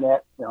the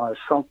internet, has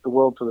shrunk the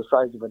world to the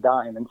size of a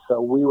dime. And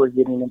so we were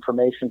getting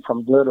information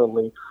from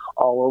literally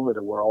all over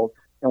the world,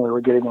 and we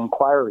were getting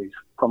inquiries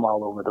from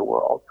all over the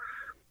world.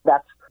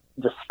 That's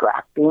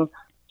distracting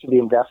to the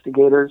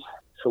investigators.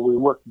 So we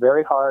worked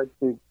very hard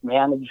to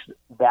manage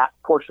that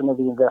portion of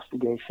the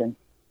investigation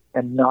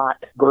and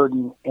not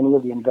burden any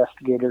of the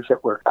investigators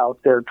that were out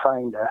there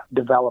trying to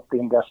develop the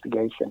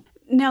investigation.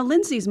 Now,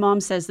 Lindsey's mom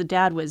says the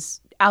dad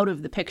was out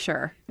of the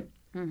picture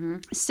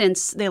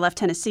since they left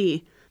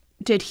Tennessee.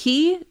 Did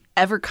he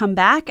ever come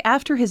back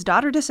after his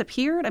daughter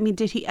disappeared? I mean,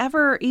 did he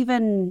ever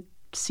even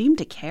seem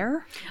to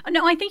care?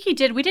 No, I think he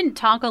did. We didn't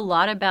talk a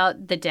lot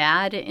about the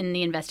dad in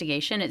the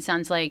investigation. It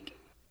sounds like,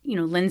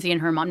 Lindsey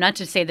and her mom, not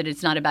to say that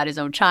it's not about his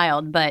own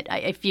child, but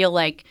I feel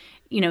like,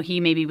 he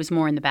maybe was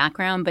more in the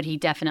background, but he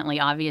definitely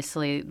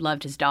obviously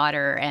loved his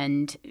daughter.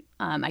 And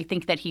I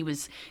think that he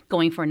was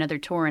going for another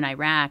tour in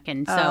Iraq.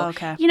 And so,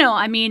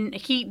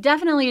 he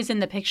definitely is in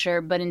the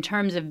picture, but in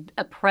terms of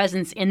a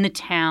presence in the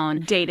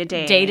town, day to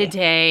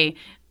day,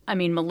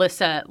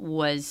 Melissa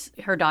was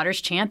her daughter's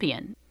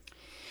champion.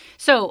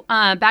 So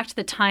back to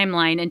the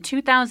timeline. In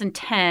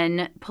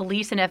 2010,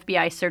 police and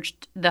FBI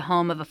searched the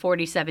home of a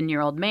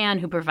 47-year-old man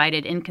who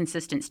provided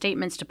inconsistent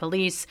statements to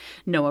police.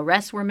 No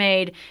arrests were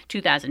made.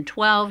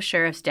 2012,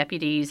 sheriff's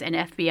deputies and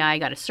FBI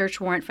got a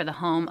search warrant for the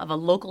home of a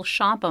local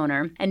shop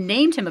owner and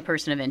named him a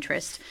person of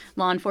interest.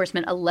 Law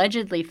enforcement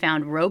allegedly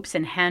found ropes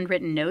and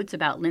handwritten notes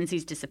about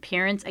Lindsey's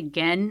disappearance.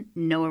 Again,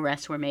 no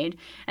arrests were made.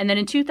 And then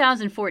in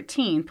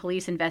 2014,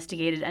 police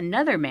investigated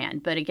another man,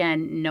 but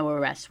again, no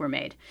arrests were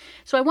made.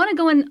 So I want to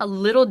go in a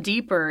little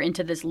deeper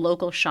into this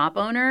local shop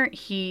owner.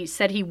 He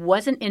said he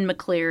wasn't in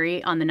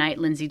McCleary on the night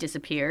Lindsey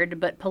disappeared,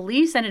 but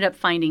police ended up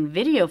finding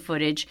video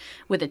footage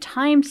with a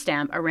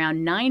timestamp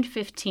around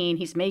 9:15.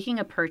 He's making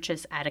a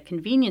purchase at a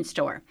convenience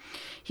store.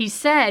 He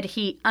said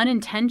he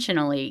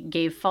unintentionally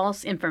gave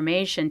false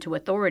information to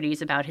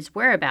authorities about his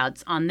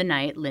whereabouts on the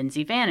night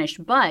Lindsey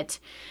vanished, but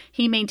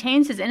he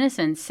maintains his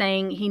innocence,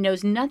 saying he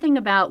knows nothing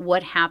about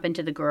what happened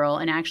to the girl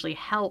and actually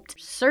helped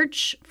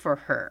search for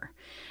her.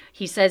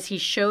 He says he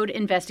showed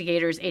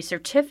investigators a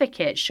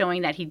certificate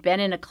showing that he'd been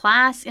in a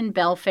class in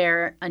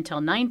Belfair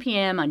until 9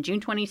 p.m. on June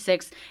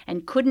 26th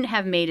and couldn't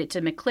have made it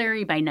to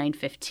McCleary by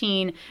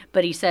 9:15.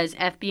 But he says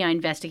FBI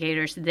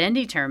investigators then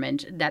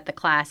determined that the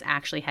class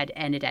actually had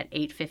ended at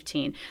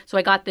 8:15. So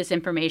I got this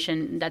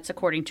information that's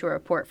according to a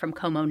report from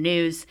Como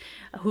News,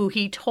 who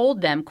he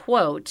told them,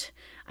 quote,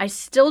 "I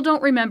still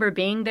don't remember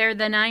being there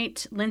the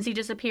night Lindsey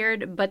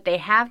disappeared, but they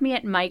have me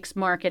at Mike's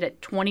Market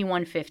at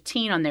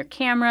 21:15 on their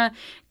camera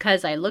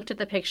because I looked at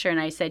the picture and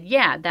I said,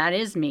 yeah, that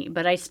is me,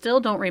 but I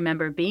still don't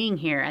remember being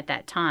here at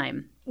that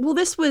time." Well,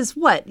 this was,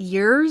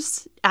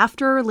 years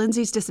after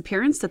Lindsey's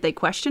disappearance that they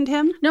questioned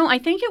him? No, I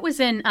think it was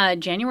in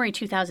January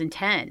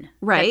 2010.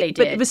 Right, that they did.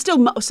 But it was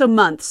still so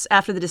months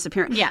after the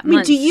disappearance. Yeah, I mean,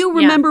 months. Do you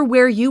remember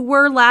where you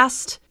were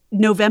last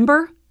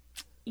November?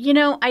 You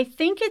know, I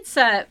think it's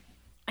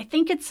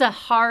a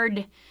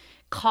hard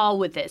call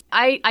with this.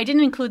 I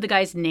didn't include the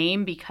guy's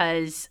name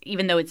because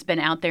even though it's been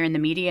out there in the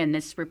media in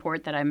this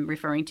report that I'm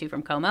referring to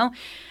from Como,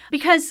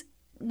 because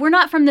we're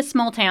not from this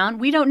small town.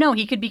 We don't know.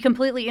 He could be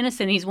completely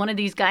innocent. He's one of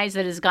these guys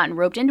that has gotten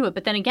roped into it.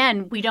 But then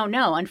again, we don't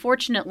know.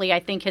 Unfortunately, I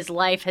think his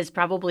life has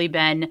probably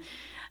been,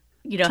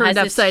 turned has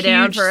this upside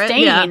down huge for it.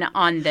 stain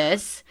on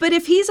this. But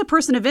if he's a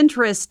person of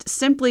interest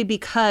simply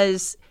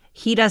because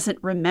he doesn't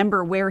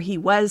remember where he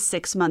was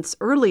 6 months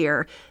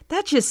earlier,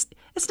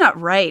 it's not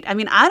right. I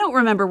mean, I don't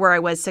remember where I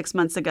was 6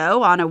 months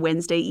ago on a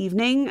Wednesday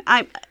evening.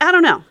 I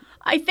don't know.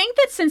 I think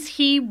that since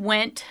he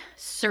went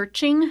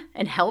searching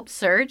and helped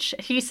search,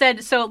 he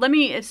said, so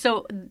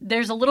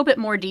there's a little bit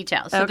more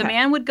detail. So The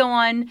man would go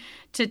on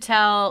to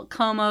tell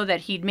Como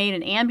that he'd made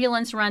an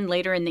ambulance run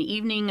later in the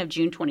evening of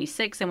June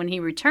 26th. And when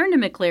he returned to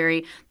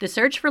McCleary, the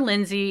search for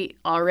Lindsey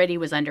already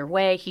was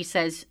underway. He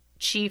says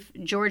Chief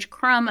George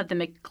Crum of the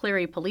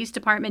McCleary Police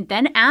Department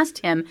then asked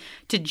him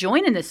to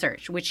join in the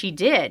search, which he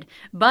did.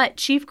 But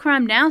Chief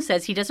Crum now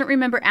says he doesn't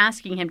remember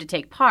asking him to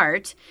take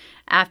part.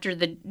 After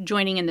the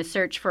joining in the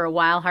search for a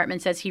while, Hartman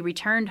says he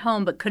returned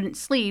home but couldn't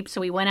sleep,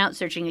 so he went out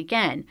searching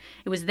again.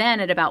 It was then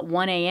at about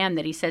 1 a.m.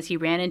 that he says he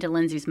ran into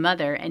Lindsey's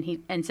mother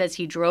and says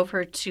he drove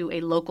her to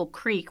a local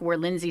creek where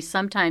Lindsey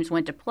sometimes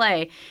went to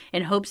play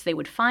in hopes they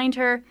would find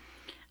her.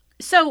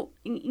 So,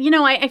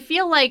 I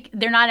feel like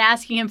they're not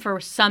asking him for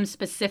some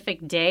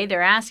specific day.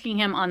 They're asking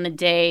him on the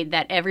day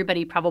that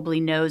everybody probably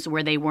knows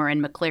where they were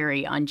in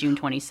McCleary on June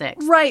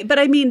 26th. Right. But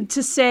I mean,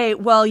 to say,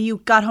 well, you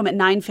got home at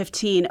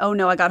 9:15. Oh,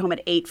 no, I got home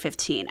at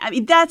 8:15. I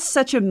mean, that's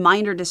such a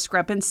minor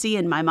discrepancy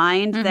in my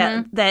mind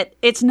that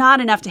it's not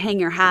enough to hang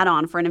your hat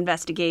on for an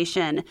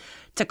investigation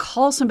to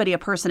call somebody a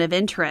person of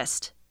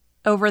interest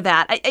over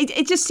that.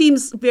 It just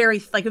seems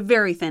like a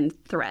very thin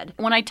thread.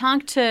 When I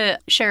talked to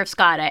Sheriff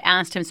Scott, I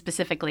asked him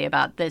specifically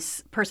about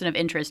this person of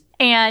interest.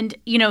 And,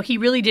 he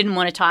really didn't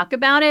want to talk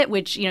about it,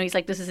 which, he's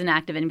like, this is an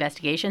active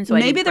investigation. So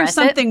maybe there's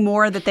something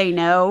more that they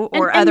know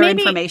or other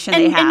information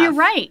they have. And you're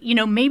right.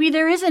 Maybe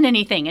there isn't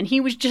anything. And he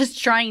was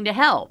just trying to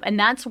help. And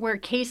that's where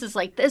cases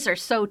like this are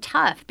so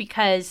tough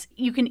because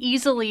you can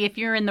easily, if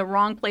you're in the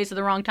wrong place at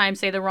the wrong time,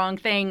 say the wrong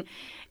thing,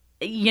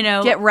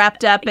 get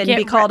wrapped up and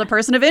be called a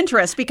person of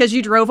interest because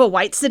you drove a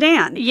white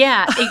sedan.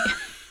 Yeah,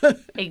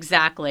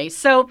 exactly.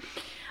 So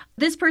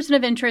this person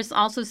of interest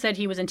also said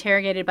he was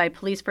interrogated by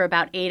police for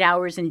about 8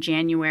 hours in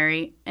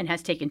January and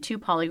has taken 2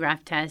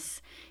 polygraph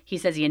tests. He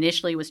says he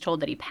initially was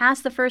told that he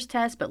passed the first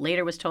test, but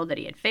later was told that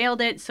he had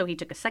failed it. So he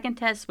took a second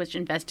test, which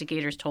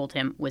investigators told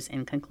him was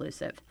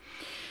inconclusive.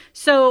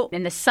 So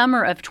in the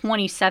summer of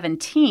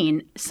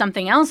 2017,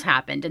 something else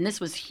happened, and this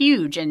was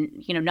huge.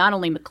 And, not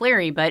only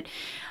McCleary, but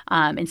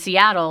in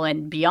Seattle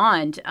and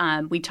beyond.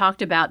 We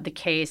talked about the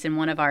case in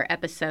one of our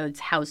episodes,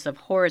 House of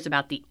Horrors,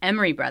 about the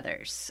Emery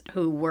brothers,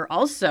 who were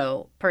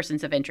also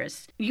persons of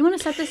interest. You want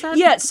to set this up?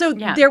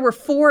 Yeah, there were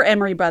 4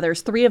 Emery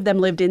brothers. 3 of them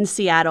lived in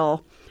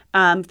Seattle.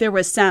 There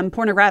was some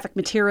pornographic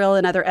material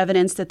and other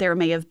evidence that there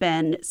may have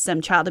been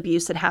some child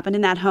abuse that happened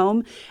in that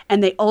home.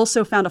 And they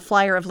also found a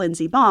flyer of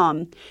Lindsey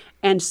Baum.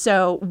 And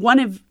so one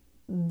of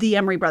the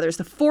Emery brothers,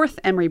 the fourth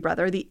Emery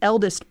brother, the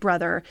eldest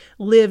brother,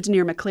 lived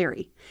near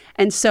McCleary.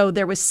 And so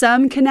there was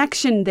some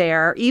connection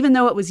there, even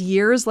though it was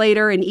years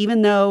later, and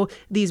even though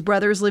these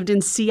brothers lived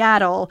in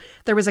Seattle,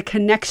 there was a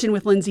connection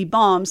with Lindsey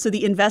Baum. So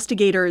the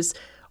investigators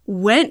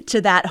went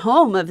to that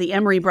home of the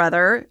Emery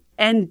brother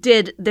and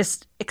did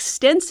this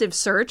extensive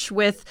search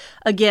with,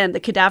 again, the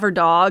cadaver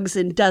dogs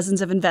and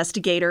dozens of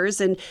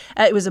investigators. And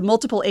it was a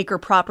multiple acre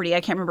property.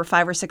 I can't remember,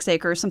 5 or 6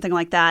 acres, something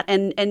like that,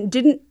 and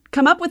didn't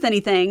come up with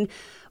anything.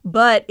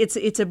 But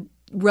it's a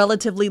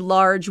relatively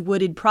large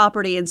wooded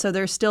property. And so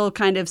there's still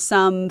kind of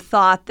some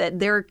thought that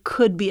there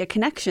could be a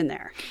connection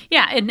there.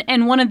 Yeah.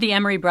 And one of the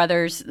Emery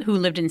brothers who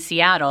lived in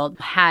Seattle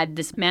had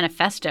this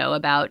manifesto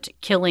about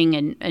killing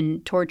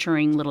and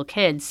torturing little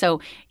kids.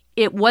 So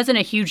it wasn't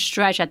a huge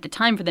stretch at the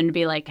time for them to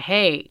be like,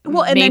 hey,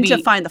 well, and maybe... then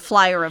to find the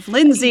flyer of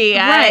Lindsey,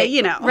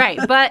 right, right.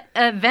 But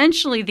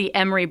eventually the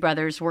Emery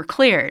brothers were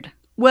cleared.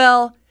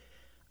 Well,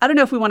 I don't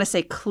know if we want to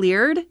say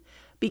cleared,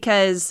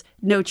 because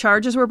no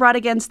charges were brought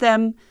against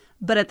them.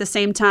 But at the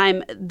same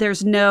time,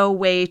 there's no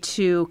way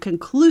to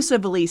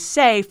conclusively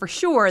say for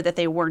sure that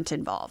they weren't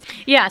involved.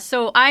 Yeah,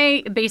 so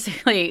I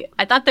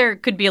thought there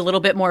could be a little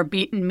bit more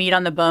meat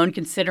on the bone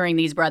considering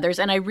these brothers.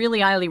 And I really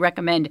highly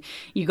recommend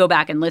you go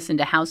back and listen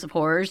to House of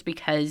Horrors,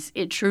 because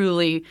it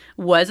truly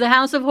was a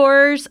house of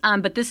horrors.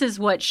 But this is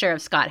what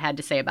Sheriff Scott had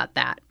to say about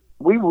that.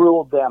 We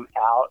ruled them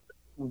out.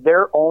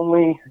 Their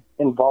only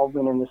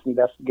involvement in this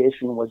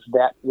investigation was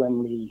that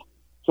when the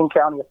King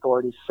County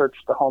authorities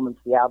searched the home in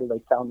Seattle,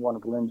 they found one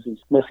of Lindsey's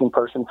missing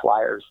person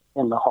flyers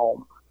in the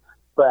home.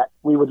 But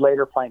we would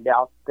later find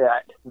out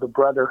that the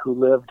brother who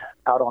lived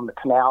out on the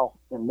canal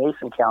in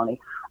Mason County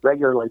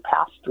regularly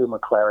passed through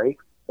McCleary,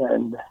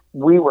 and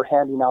we were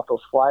handing out those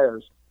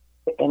flyers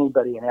to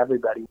anybody and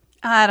everybody.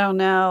 I don't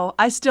know.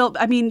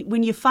 I mean,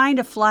 when you find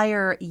a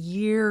flyer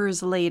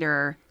years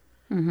later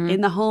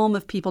in the home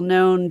of people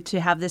known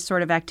to have this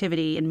sort of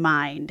activity in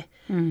mind,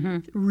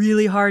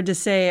 really hard to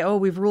say, oh,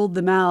 we've ruled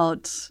them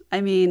out. I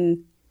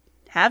mean,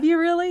 have you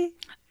really?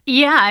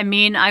 Yeah, I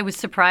mean, I was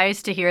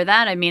surprised to hear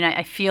that. I mean,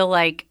 I feel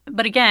like,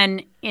 but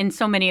again, in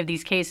so many of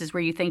these cases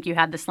where you think you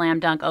had the slam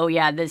dunk, oh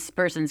yeah, this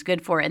person's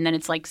good for it, and then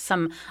it's like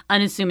some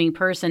unassuming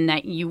person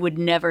that you would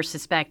never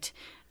suspect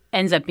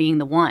ends up being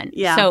the one.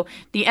 Yeah. So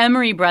the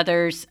Emery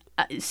brothers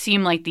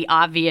seem like the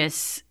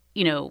obvious,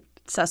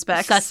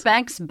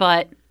 suspects,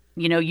 but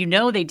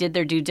they did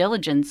their due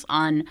diligence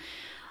on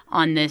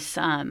this.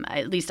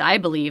 At least I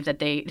believe that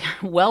they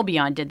well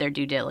beyond did their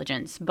due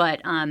diligence.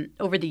 But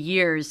over the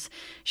years,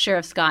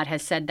 Sheriff Scott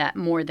has said that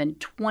more than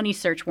 20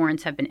 search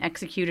warrants have been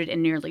executed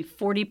and nearly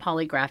 40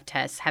 polygraph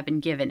tests have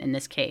been given in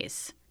this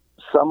case.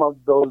 Some of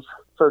those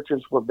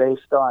searches were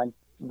based on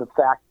the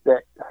fact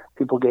that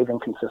people gave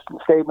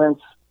inconsistent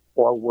statements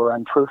or were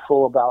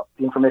untruthful about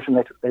the information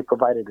that they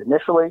provided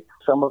initially.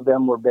 Some of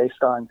them were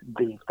based on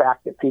the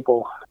fact that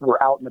people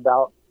were out and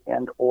about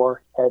and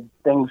or had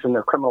things in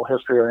their criminal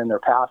history or in their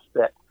past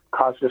that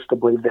caused us to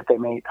believe that they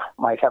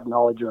might have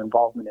knowledge or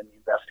involvement in the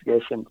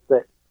investigation.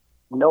 But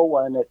no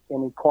one at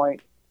any point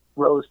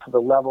rose to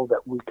the level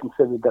that we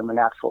considered them an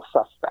actual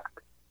suspect.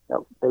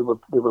 They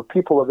were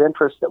people of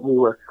interest that we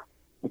were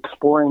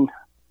exploring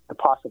the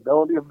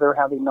possibility of their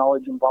having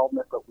knowledge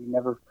involvement, but we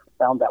never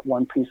found that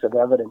one piece of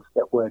evidence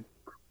that would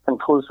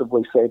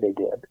conclusively say they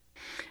did.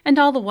 And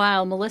all the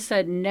while,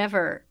 Melissa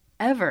never,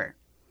 ever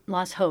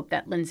lost hope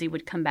that Lindsey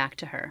would come back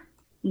to her.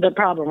 The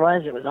problem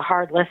was it was a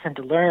hard lesson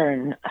to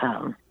learn,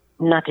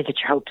 not to get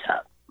your hopes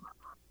up.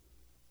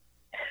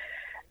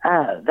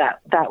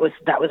 That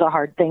was a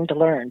hard thing to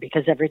learn,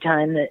 because every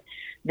time that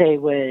they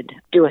would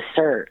do a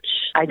search,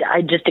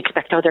 I just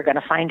expect, they're going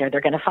to find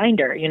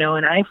her,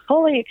 and I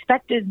fully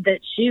expected that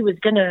she was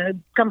going to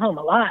come home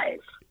alive.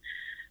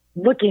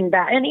 Looking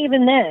back, and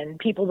even then,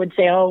 people would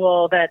say, oh,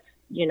 well, that's,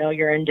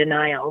 you're in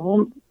denial.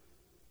 Well,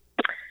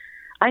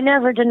 I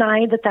never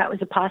denied that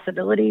was a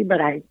possibility,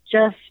 but I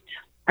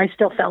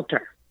still felt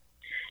her.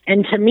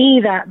 And to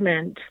me, that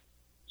meant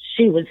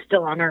she was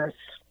still on Earth.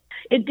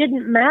 It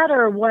didn't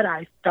matter what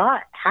I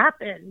thought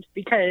happened,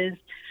 because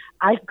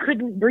I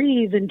couldn't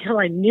breathe until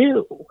I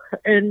knew.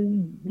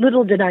 And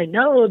little did I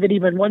know that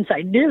even once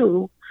I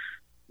knew,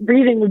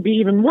 breathing would be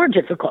even more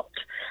difficult.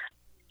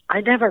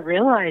 I never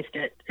realized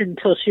it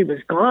until she was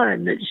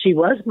gone, that she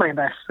was my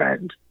best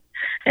friend.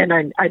 And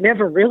I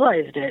never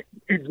realized it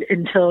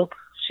until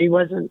she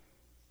wasn't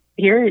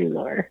here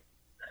anymore.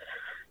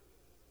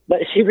 But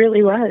she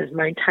really was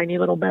my tiny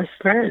little best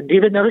friend,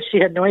 even though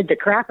she annoyed the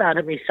crap out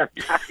of me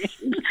sometimes.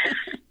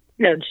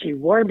 And she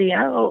wore me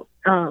out.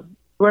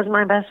 Was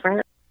my best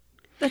friend.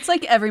 That's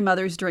like every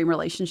mother's dream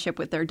relationship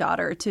with their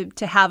daughter,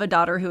 to have a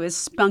daughter who is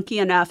spunky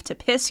enough to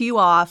piss you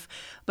off,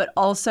 but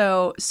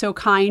also so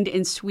kind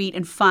and sweet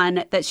and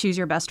fun that she's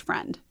your best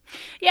friend.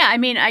 Yeah, I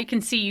mean, I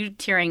can see you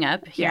tearing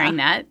up hearing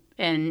that.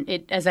 And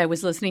as I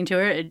was listening to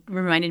her, it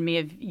reminded me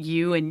of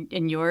you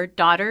and your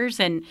daughters.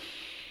 And,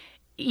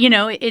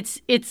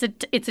 it's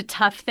a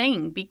tough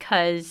thing,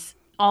 because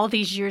all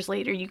these years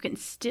later, you can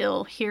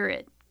still hear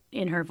it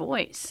in her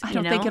voice. I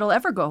don't think it'll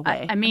ever go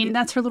away. I mean,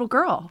 that's her little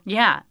girl.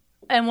 Yeah.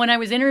 And when I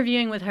was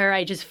interviewing with her,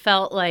 I just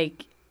felt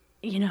like,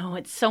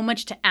 it's so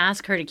much to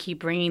ask her to keep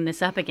bringing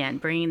this up again.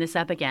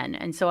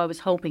 And so I was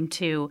hoping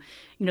to,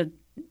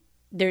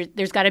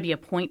 there's got to be a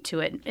point to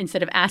it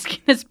instead of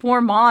asking this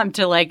poor mom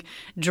to like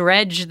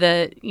dredge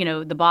the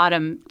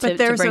bottom to bring it back up. But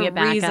there's a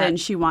reason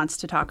she wants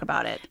to talk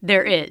about it.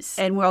 There is.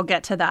 And we'll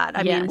get to that.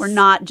 I mean, we're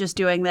not just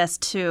doing this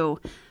to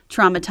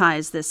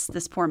traumatize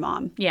this poor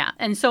mom. Yeah.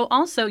 And so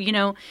also,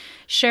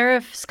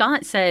 Sheriff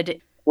Scott said,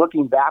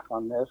 looking back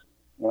on this,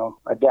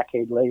 a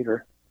decade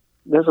later,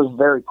 this is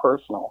very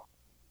personal.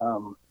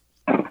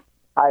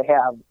 I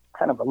have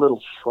kind of a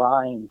little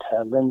shrine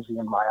to Lindsey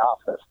in my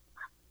office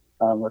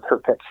with her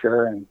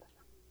picture and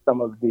some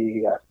of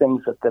the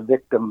things that the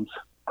victims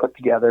put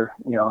together,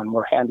 and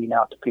we're handing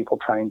out to people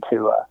trying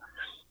to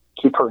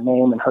keep her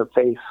name and her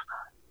face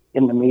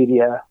in the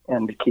media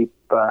and to keep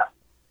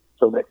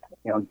so that,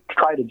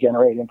 try to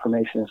generate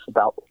information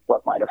about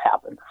what might have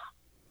happened.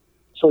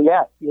 So,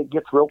 yeah, it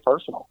gets real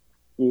personal.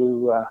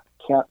 You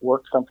can't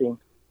work something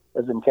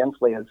as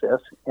intensely as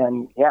this.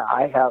 And, yeah,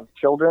 I have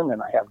children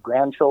and I have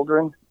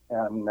grandchildren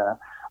and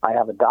I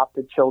have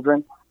adopted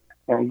children.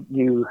 And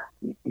you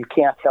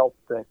can't help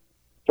but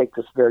take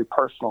this very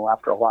personal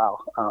after a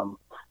while.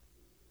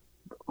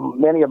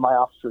 Many of my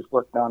officers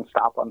work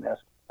nonstop on this.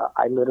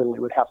 I literally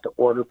would have to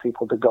order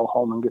people to go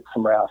home and get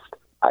some rest.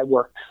 I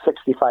worked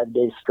 65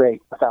 days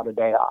straight without a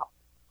day off,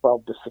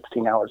 12 to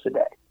 16 hours a day.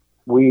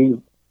 We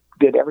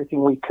did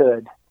everything we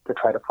could to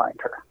try to find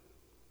her.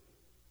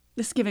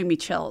 This is giving me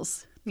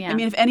chills. Yeah. I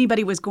mean, if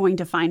anybody was going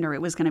to find her,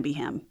 it was going to be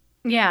him.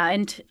 Yeah,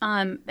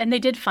 and they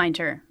did find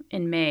her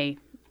in May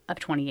of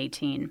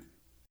 2018.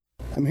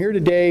 I'm here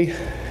today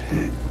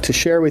to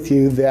share with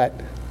you that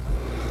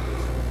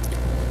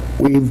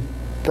we've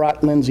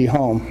brought Lindsey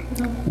home.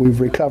 We've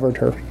recovered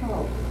her.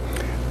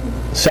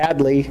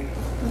 Sadly,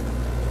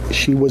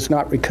 she was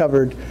not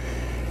recovered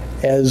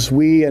as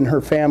we and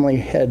her family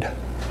had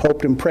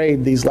hoped and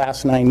prayed these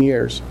last 9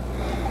 years.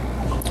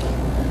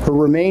 Her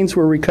remains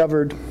were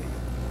recovered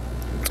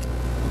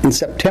in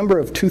September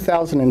of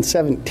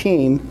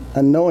 2017,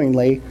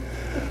 unknowingly,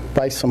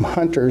 by some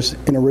hunters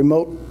in a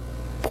remote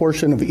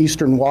portion of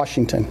eastern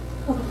Washington.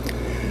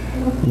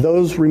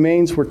 Those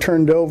remains were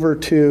turned over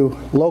to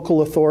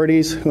local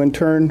authorities, who in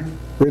turn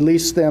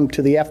released them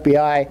to the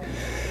FBI,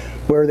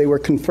 where they were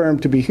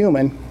confirmed to be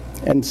human,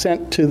 and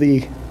sent to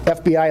the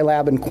FBI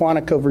lab in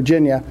Quantico,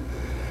 Virginia,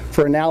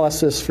 for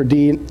analysis for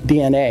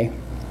DNA.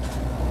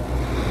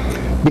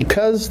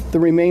 Because the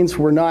remains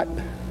were not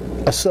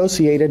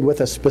associated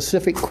with a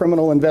specific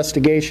criminal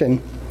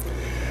investigation,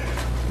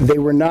 they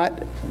were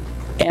not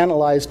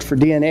analyzed for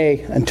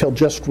DNA until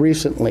just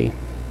recently.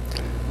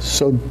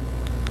 So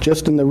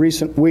just in the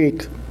recent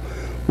week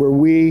were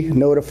we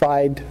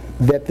notified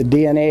that the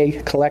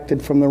DNA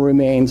collected from the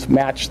remains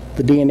matched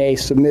the DNA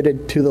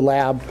submitted to the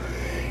lab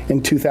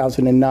in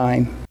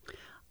 2009.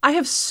 I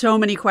have so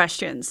many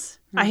questions.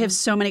 I have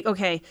so many.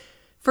 Okay,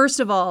 first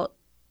of all,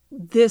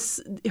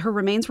 her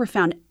remains were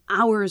found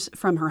hours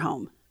from her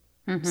home,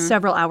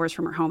 several hours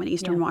from her home in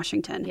eastern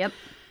Washington. Yep.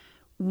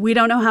 We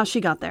don't know how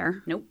she got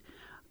there. Nope.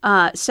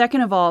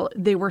 Second of all,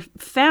 they were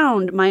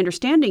found, my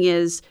understanding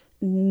is,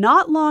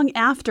 not long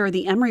after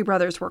the Emery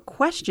brothers were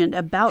questioned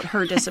about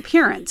her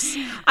disappearance.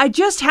 I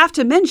just have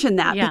to mention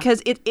that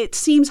because it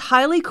seems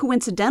highly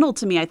coincidental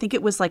to me. I think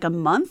it was like a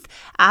month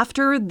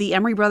after the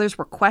Emery brothers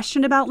were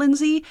questioned about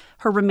Lindsey,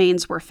 her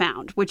remains were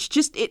found, which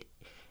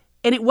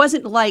and it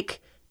wasn't like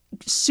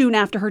soon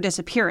after her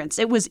disappearance.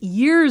 It was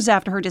years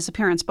after her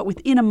disappearance, but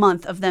within a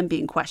month of them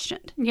being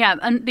questioned. Yeah,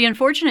 and the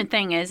unfortunate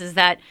thing is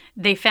that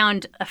they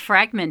found a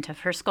fragment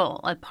of her skull,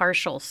 a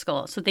partial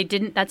skull. So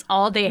that's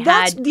all they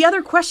had. The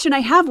other question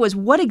I have was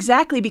what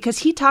exactly, because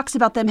he talks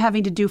about them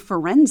having to do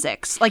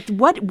forensics. Like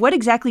what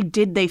exactly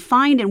did they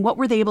find and what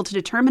were they able to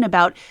determine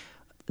about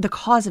the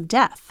cause of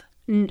death?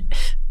 And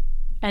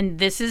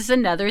this is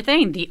another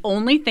thing. The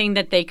only thing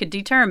that they could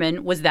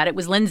determine was that it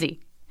was Lindsey.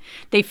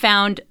 They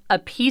found a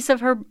piece of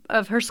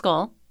her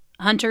skull.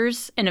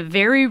 Hunters in a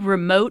very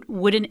remote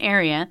wooden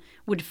area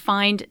would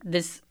find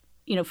this,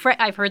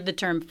 I've heard the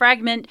term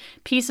fragment,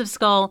 piece of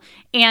skull,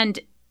 and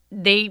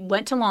they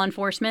went to law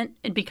enforcement.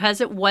 And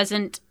because it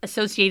wasn't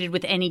associated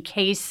with any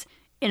case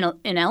in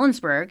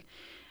Ellensburg,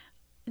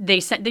 they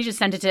just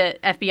sent it to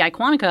FBI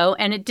Quantico,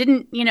 and it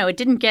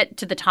didn't get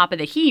to the top of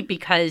the heap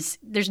because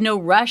there's no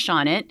rush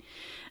on it.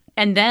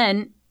 And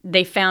then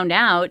they found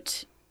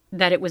out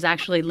that it was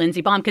actually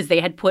Lindsey Baum because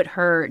they had put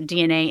her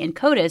DNA in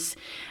CODIS.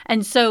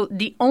 And so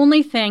the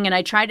only thing, and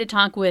I tried to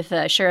talk with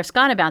Sheriff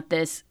Scott about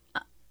this,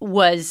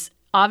 was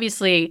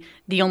obviously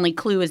the only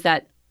clue is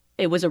that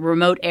it was a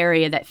remote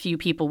area that few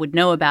people would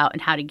know about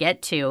and how to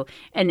get to.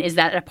 And is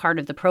that a part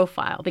of the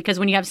profile? Because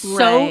when you have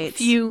so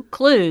few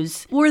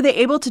clues. Were they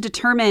able to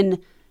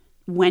determine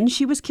when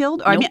she was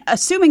killed? Or, Nope. I mean,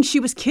 assuming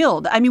she was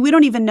killed. I mean, we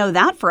don't even know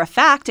that for a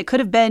fact. It could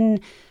have been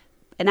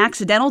an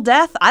accidental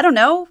death. I don't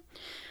know.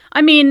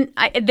 I mean,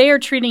 they are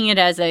treating it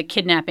as a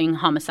kidnapping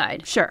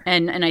homicide. Sure.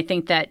 And I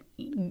think that,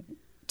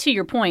 to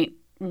your point,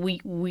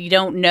 we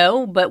don't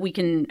know, but we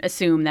can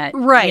assume that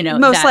right.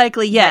 Most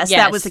likely, yes,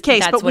 that was the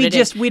case. But we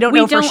don't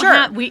know for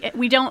sure.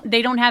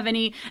 They don't have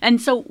any.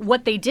 And so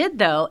what they did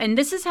though, and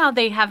this is how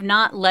they have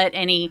not let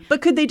any.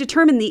 But could they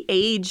determine the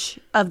age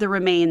of the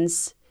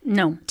remains?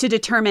 No. To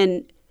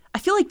determine, I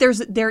feel like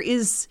there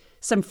is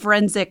some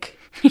forensic.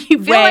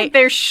 You feel like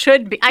there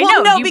should be.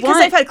 Because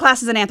I've had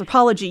classes in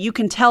anthropology. You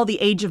can tell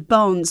the age of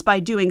bones by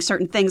doing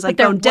certain things like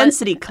bone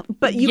density.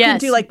 But you can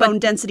do bone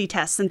density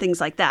tests and things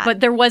like that.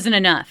 But there wasn't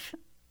enough.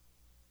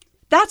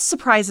 That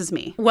surprises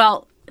me.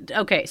 Well,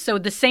 okay, so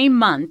the same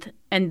month,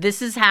 and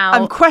this is how...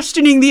 I'm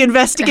questioning the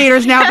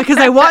investigators now because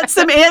I want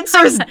some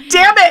answers.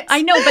 Damn it!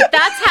 I know, but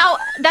that's how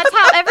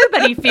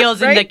everybody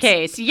feels in the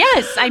case.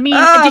 Yes, I mean,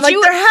 there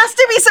has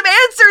to be some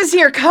answers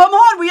here. Come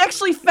on, we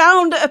actually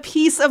found a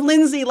piece of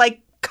Lindsey.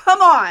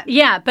 Come on.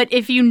 Yeah, but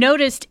if you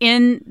noticed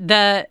in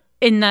the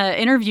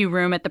interview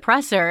room at the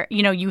presser,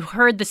 you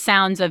heard the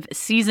sounds of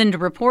seasoned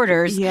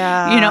reporters.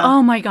 Yeah.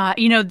 Oh my God.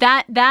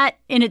 That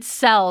in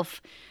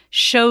itself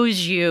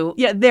shows you.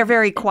 Yeah, they're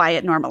very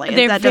quiet normally.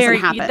 That doesn't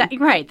happen.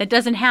 Right. That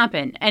doesn't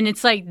happen. And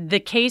it's like the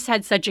case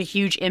had such a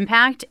huge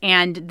impact,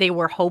 and they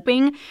were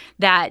hoping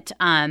that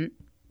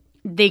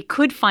they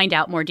could find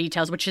out more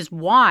details, which is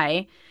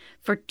why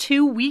for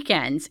 2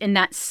 weekends in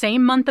that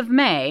same month of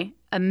May,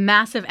 a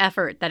massive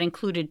effort that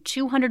included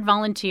 200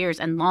 volunteers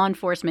and law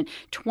enforcement,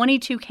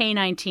 22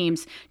 canine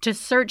teams to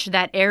search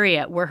that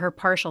area where her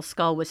partial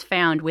skull was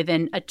found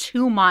within a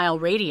 2-mile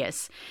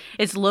radius.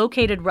 It's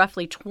located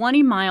roughly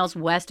 20 miles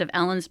west of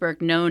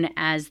Ellensburg, known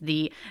as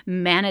the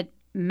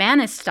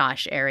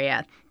Manistash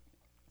area.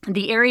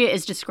 The area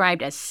is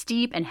described as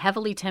steep and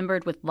heavily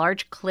timbered with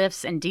large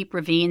cliffs and deep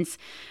ravines.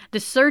 The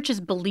search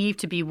is believed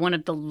to be one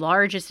of the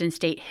largest in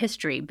state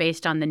history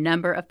based on the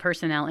number of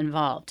personnel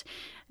involved.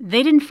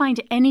 They didn't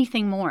find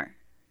anything more.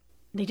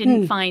 They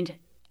didn't find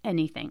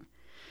anything.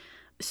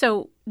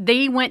 So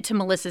they went to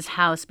Melissa's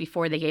house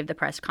before they gave the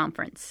press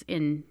conference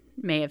in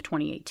May of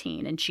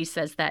 2018. And she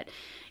says that,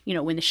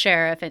 when the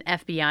sheriff and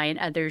FBI and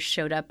others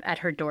showed up at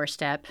her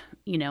doorstep,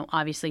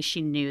 obviously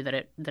she knew that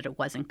it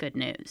wasn't good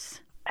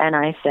news. And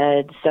I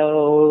said,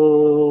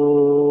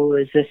 so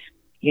is this,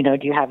 do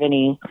you have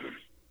any,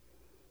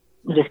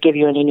 just give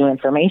you any new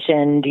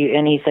information?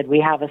 And he said,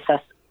 we have a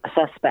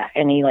suspect.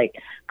 And he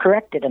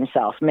corrected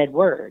himself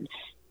mid-word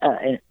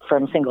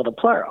from single to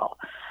plural.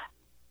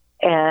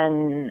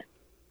 And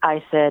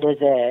I said, is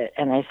it?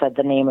 And I said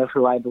the name of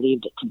who I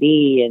believed it to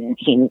be. And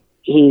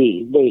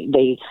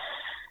they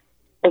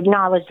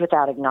acknowledged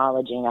without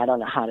acknowledging. I don't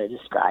know how to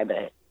describe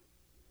it.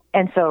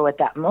 And so at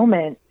that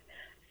moment,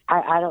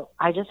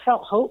 I just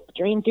felt hope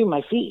drain through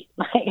my feet.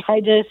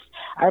 I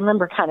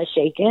remember kind of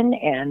shaken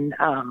and,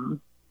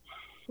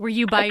 were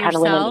you by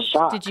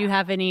yourself? Did you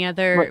have any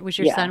other? Was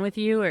your son with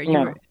you, or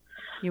no.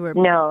 you were?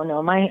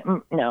 No.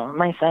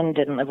 My son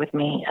didn't live with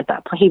me at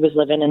that point. He was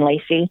living in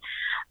Lacey.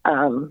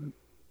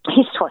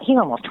 He's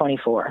almost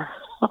 24.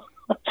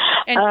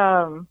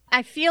 And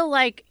I feel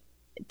like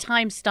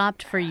time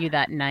stopped for you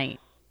that night,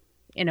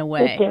 in a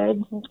way. It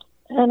did,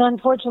 and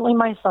unfortunately,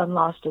 my son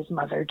lost his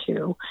mother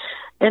too,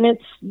 and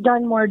it's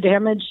done more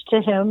damage to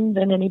him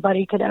than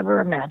anybody could ever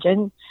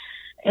imagine.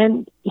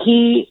 And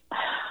he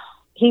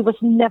was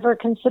never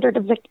considered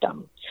a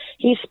victim.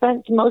 He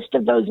spent most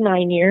of those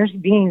 9 years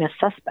being a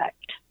suspect,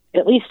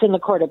 at least in the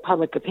court of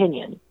public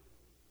opinion.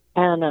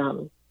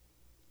 And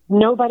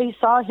nobody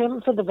saw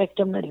him for the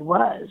victim that he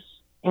was.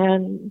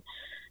 And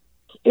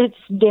it's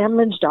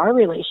damaged our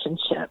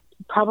relationship,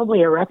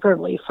 probably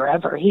irreparably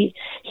forever. He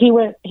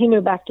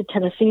moved back to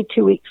Tennessee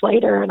 2 weeks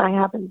later, and I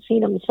haven't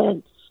seen him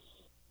since.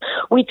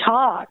 We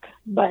talk,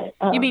 but...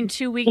 you mean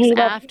 2 weeks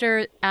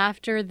after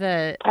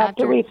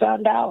we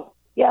found out?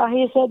 Yeah,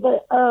 he said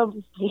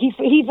that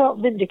he felt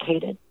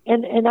vindicated,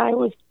 and I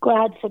was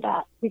glad for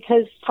that,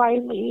 because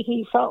finally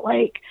he felt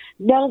like,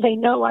 now they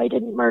know I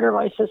didn't murder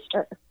my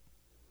sister.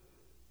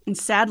 And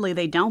sadly,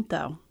 they don't,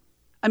 though.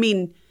 I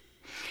mean,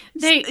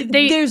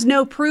 there's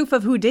no proof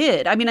of who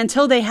did. I mean,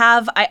 until they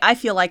have, I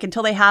feel like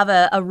until they have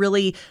a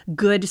really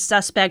good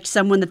suspect,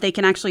 someone that they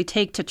can actually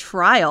take to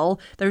trial,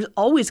 there's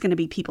always going to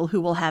be people who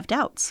will have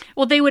doubts.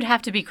 Well, they would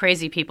have to be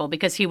crazy people,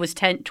 because he was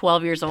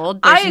 12 years old.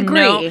 I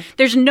agree.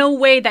 There's no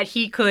way that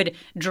he could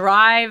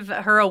drive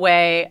her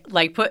away,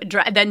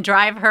 then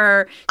drive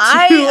her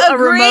to a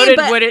remote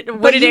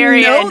wooded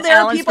area.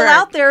 There are people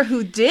out there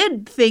who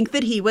did think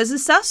that he was a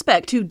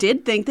suspect, who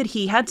did think that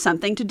he had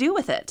something to do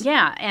with it.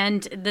 Yeah,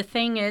 and the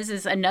thing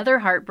is another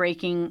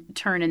heartbreaking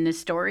turn in this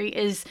story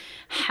is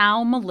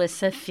how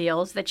Melissa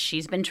feels that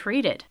she's been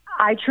treated.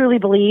 I truly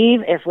believe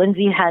if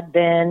Lindsey had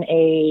been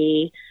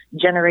a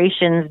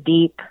generations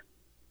deep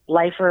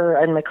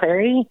lifer in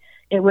McCleary,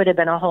 it would have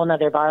been a whole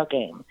nother ball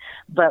game.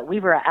 But we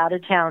were an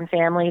out-of-town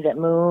family that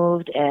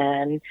moved,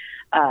 and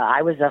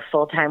I was a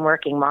full-time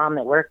working mom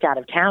that worked out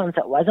of town,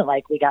 so it wasn't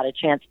like we got a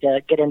chance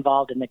to get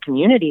involved in the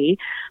community,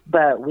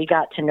 but we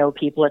got to know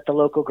people at the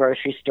local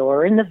grocery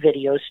store, in the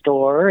video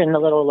store, in the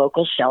little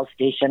local Shell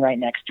station right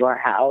next to our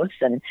house.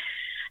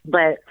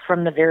 But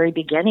from the very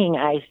beginning,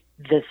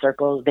 the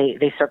circles,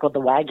 they circled the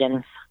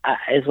wagons,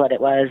 is what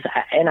it was.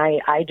 And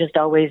I just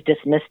always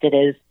dismissed it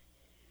as,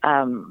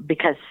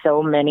 because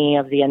so many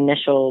of the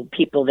initial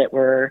people that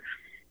were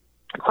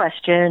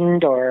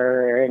questioned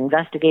or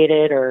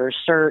investigated or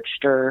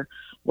searched or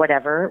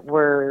whatever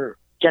were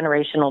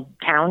generational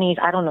townies.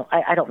 I don't know.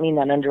 I don't mean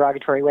that in a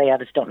derogatory way. I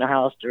just don't know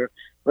how else to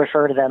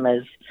refer to them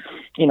as,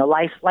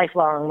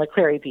 lifelong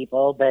McCleary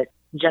people, but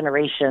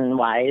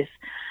generation-wise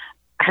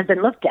has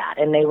been looked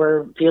at, and they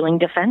were feeling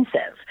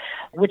defensive,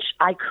 which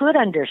I could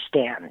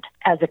understand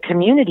as a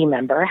community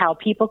member how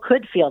people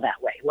could feel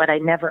that way. What I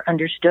never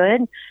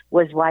understood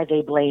was why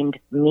they blamed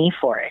me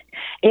for it.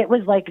 It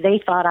was like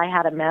they thought I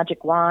had a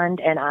magic wand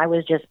and I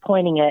was just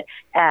pointing it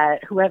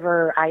at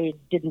whoever I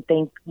didn't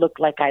think looked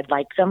like I'd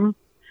like them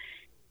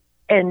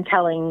and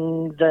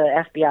telling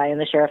the FBI and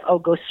the sheriff, oh,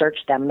 go search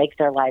them, make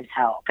their lives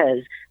hell, because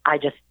I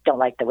just don't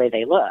like the way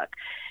they look.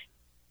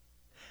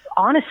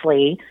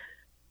 Honestly,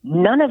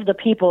 none of the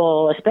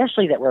people,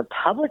 especially that were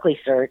publicly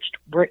searched,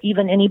 were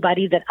even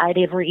anybody that I'd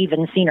ever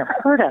even seen or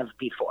heard of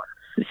before.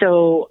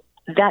 So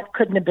that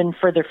couldn't have been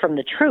further from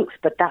the truth,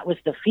 but that was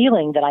the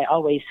feeling that I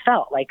always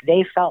felt. Like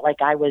they felt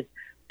like I was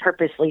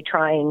purposely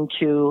trying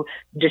to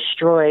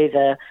destroy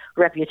the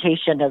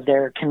reputation of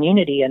their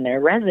community and their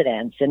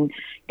residents. And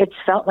it's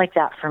felt like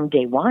that from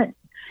day one.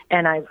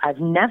 And I've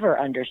never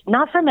understood,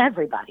 not from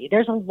everybody.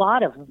 There's a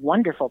lot of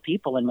wonderful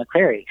people in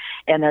McCleary,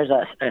 and there's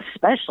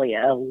especially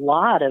a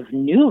lot of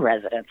new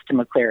residents to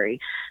McCleary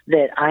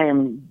that I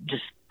am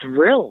just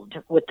thrilled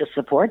with the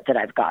support that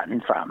I've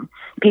gotten from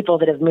people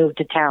that have moved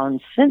to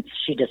town since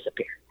she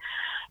disappeared.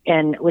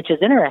 And which is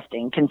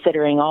interesting,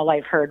 considering all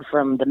I've heard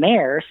from the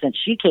mayor since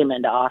she came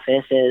into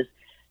office is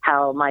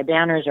how my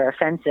banners are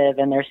offensive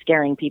and they're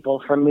scaring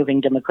people from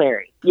moving to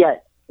McCleary.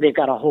 Yet they've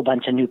got a whole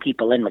bunch of new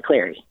people in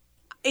McCleary.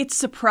 It's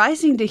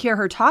surprising to hear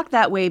her talk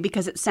that way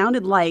because it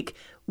sounded like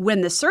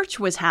when the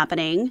search was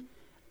happening,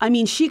 I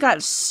mean, she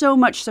got so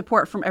much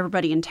support from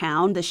everybody in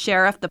town. The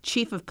sheriff, the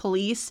chief of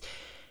police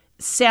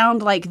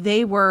sound like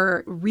they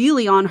were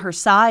really on her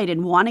side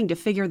and wanting to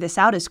figure this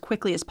out as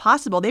quickly as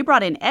possible. They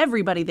brought in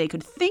everybody they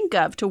could think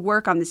of to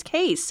work on this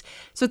case.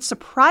 So it's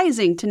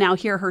surprising to now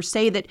hear her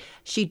say that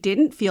she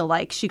didn't feel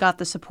like she got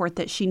the support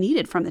that she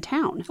needed from the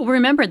town. Well,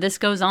 remember, this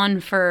goes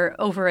on for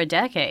over a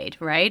decade,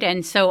 right?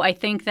 And so I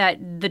think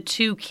that the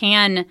two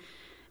can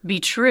be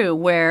true,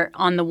 where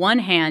on the one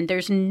hand,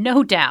 there's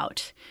no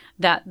doubt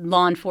that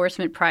law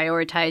enforcement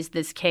prioritized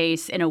this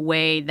case in a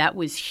way that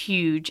was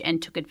huge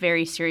and took it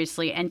very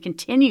seriously and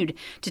continued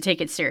to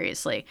take it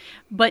seriously.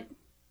 But,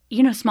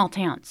 small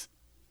towns,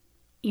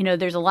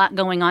 there's a lot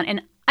going on.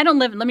 And I don't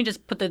live, let me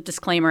just put the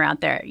disclaimer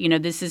out there.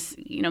 This is,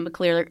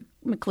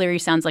 McCleary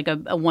sounds like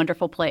a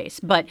wonderful place.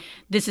 But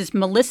this is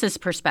Melissa's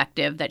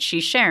perspective that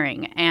she's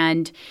sharing.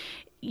 And,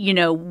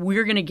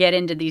 we're going to get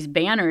into these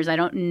banners. I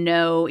don't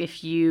know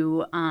if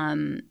you,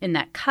 in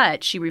that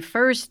cut, she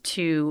refers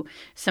to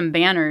some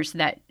banners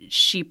that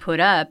she put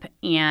up,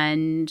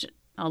 and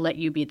I'll let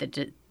you be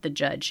the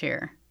judge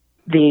here.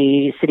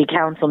 The city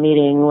council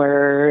meeting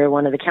where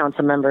one of the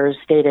council members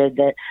stated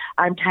that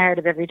I'm tired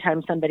of every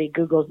time somebody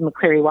Googles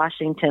McCleary,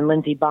 Washington,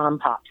 Lindsey Baum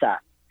pops up.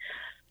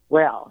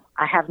 Well,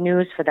 I have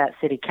news for that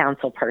city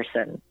council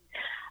person.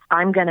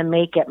 I'm going to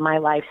make it my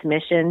life's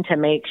mission to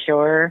make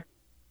sure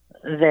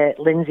that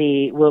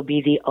Lindsey will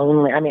be the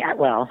only,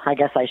 I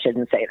guess I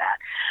shouldn't say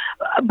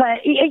that, but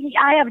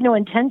I have no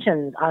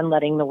intentions on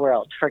letting the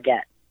world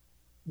forget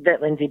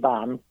that Lindsey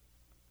Baum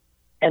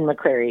and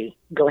McCleary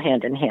go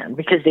hand in hand,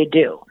 because they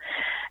do.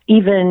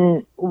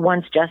 Even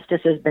once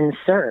justice has been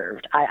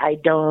served, I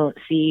don't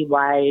see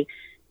why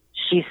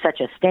she's such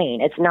a stain.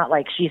 It's not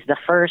like she's the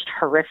first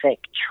horrific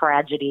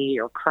tragedy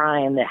or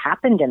crime that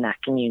happened in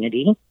that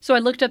community. So I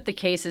looked up the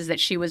cases that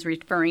she was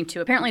referring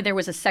to. Apparently there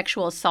was a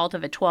sexual assault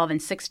of a 12 and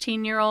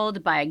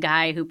 16-year-old by a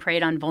guy who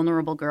preyed on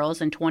vulnerable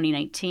girls in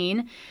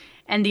 2019.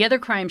 And the other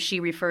crime she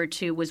referred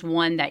to was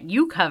one that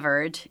you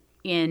covered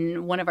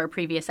in one of our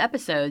previous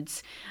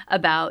episodes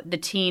about the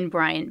teen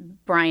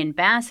Brian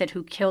Bassett,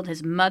 who killed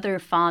his mother,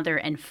 father,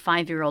 and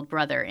 5-year-old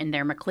brother in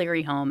their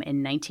McCleary home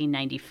in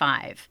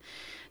 1995.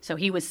 So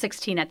he was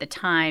 16 at the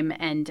time,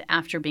 and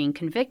after being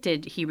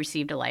convicted, he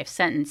received a life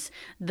sentence.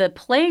 The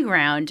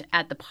playground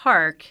at the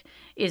park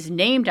is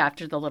named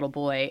after the little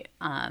boy,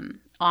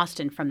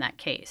 Austin, from that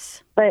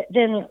case. But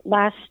then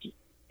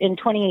in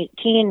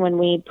 2018, when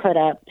we put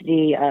up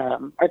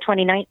or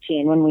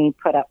 2019, when we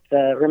put up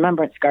the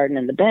Remembrance Garden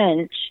and the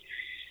bench,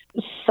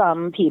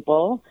 some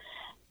people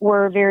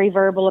were very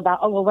verbal about,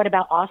 oh, well, what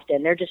about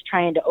Austin? They're just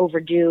trying to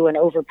overdo and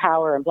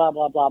overpower and blah,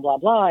 blah, blah, blah,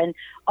 blah. And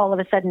all of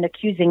a sudden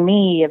accusing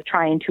me of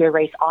trying to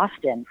erase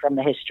Austin from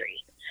the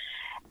history.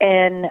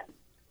 And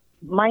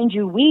mind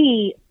you,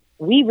 we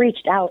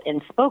reached out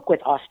and spoke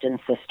with Austin's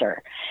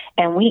sister,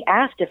 and we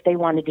asked if they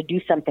wanted to do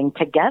something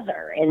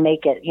together and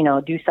make it,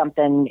 do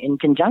something in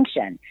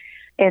conjunction.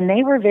 And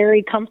they were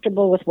very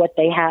comfortable with what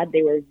they had.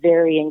 They were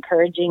very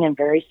encouraging and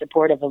very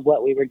supportive of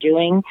what we were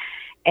doing,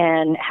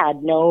 and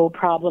had no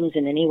problems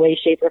in any way,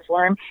 shape, or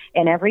form.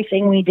 And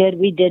everything we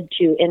did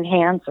to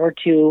enhance or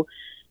to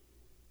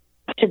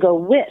to go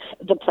with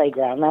the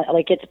playground.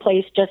 Like it's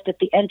placed just at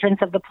the entrance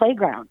of the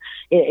playground.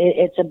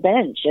 It's a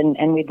bench,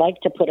 and we'd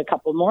like to put a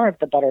couple more of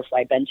the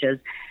butterfly benches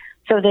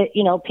so that,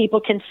 people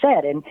can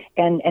sit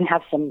and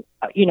have some,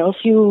 a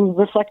few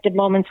reflective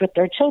moments with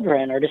their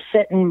children, or to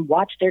sit and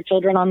watch their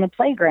children on the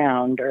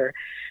playground, or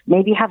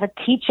maybe have a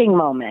teaching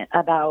moment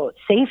about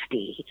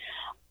safety.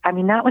 I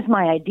mean, that was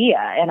my idea,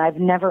 and I've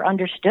never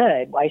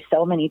understood why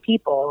so many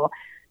people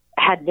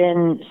had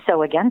been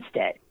so against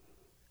it.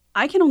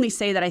 I can only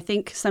say that I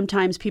think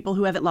sometimes people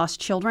who haven't lost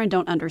children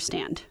don't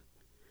understand.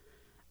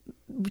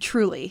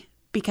 Truly.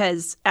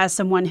 Because as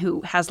someone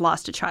who has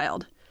lost a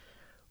child,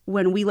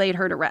 when we laid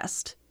her to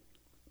rest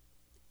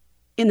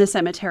in the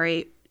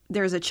cemetery,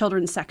 there's a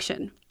children's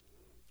section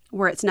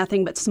where it's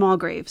nothing but small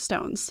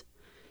gravestones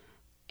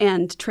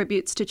and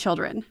tributes to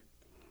children.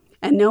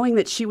 And knowing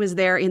that she was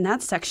there in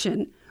that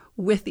section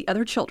with the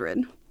other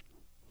children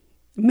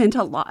meant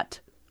a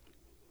lot.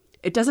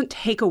 It doesn't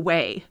take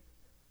away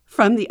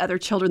from the other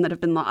children that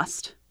have been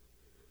lost.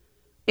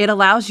 It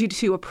allows you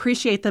to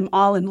appreciate them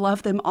all and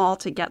love them all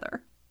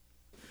together.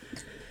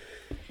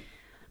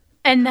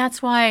 And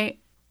that's why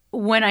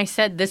when I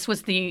said this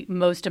was the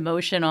most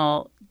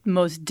emotional,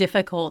 most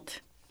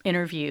difficult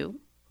interview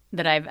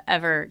that I've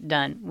ever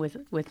done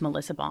with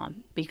Melissa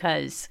Baum,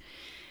 because,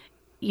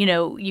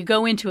 you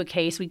go into a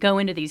case, we go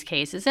into these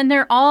cases, and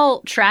they're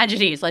all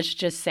tragedies, let's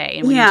just say,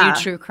 and we do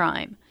true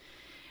crime.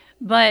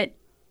 But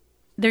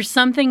there's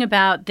something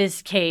about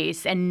this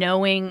case and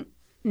knowing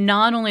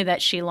not only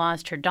that she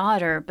lost her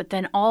daughter, but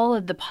then all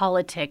of the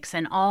politics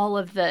and all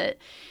of the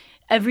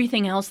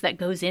everything else that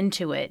goes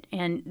into it,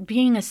 and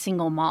being a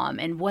single mom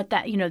and what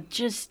that,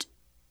 just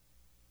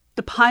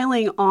the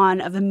piling on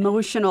of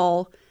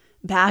emotional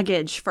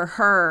baggage for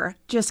her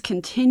just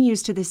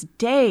continues to this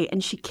day.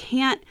 And she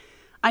can't,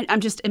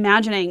 I'm just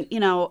imagining,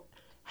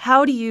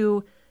 how do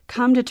you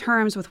come to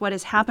terms with what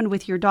has happened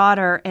with your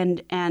daughter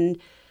and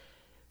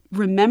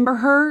remember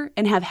her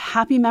and have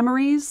happy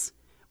memories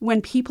when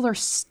people are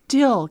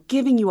still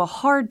giving you a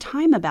hard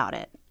time about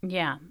it?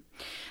 Yeah.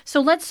 So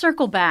let's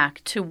circle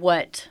back to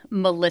what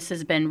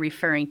Melissa's been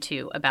referring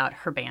to about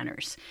her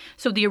banners.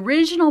 So the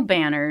original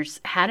banners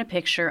had a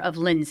picture of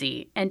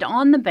Lindsey, and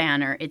on the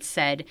banner it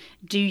said,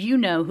 "Do you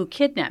know who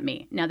kidnapped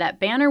me?" Now that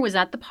banner was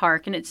at the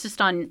park, and it's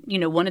just on,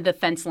 one of the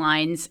fence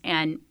lines,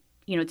 and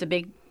it's a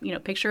big,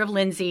 picture of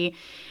Lindsey,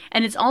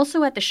 and it's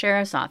also at the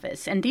sheriff's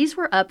office. And these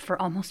were up for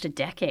almost a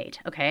decade,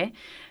 okay?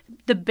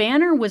 The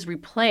banner was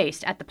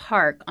replaced at the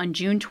park on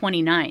June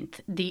 29th,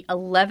 the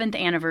 11th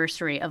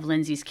anniversary of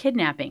Lindsey's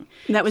kidnapping.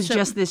 That was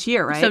just this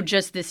year, right? So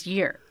just this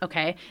year,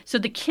 okay? So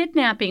the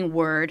kidnapping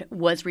word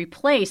was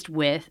replaced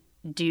with,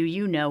 "Do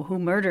you know who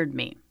murdered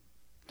me?"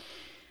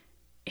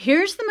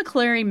 Here's the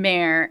McCleary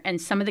mayor and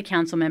some of the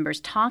council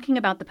members talking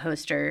about the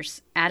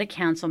posters at a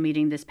council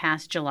meeting this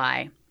past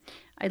July.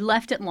 I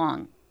left it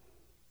long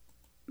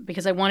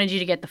because I wanted you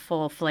to get the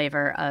full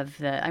flavor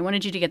I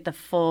wanted you to get the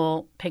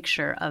full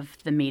picture of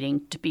the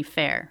meeting, to be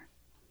fair.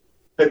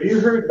 Have you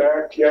heard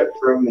back yet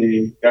from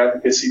the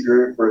advocacy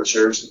group or the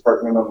sheriff's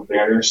department on the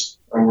banners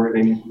on where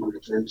they need to be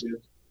returned to?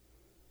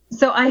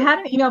 So I had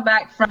an email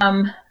back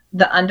from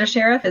the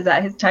undersheriff, is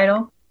that his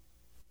title,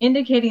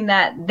 indicating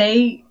that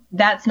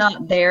that's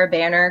not their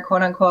banner,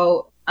 quote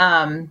unquote.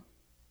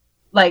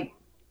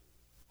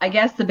 I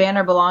guess the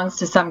banner belongs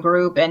to some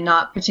group and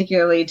not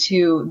particularly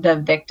to the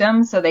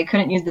victim. So they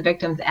couldn't use the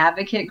victim's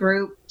advocate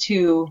group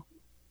to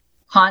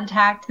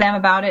contact them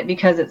about it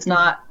because it's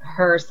not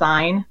her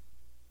sign.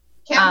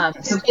 Can't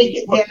you just take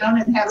it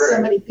down and have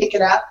somebody pick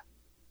it up?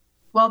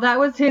 Well, that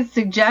was his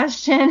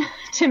suggestion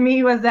to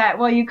me, was that,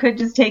 well, you could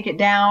just take it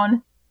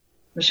down.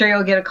 I'm sure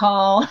you'll get a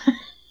call.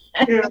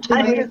 I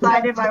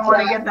decide if I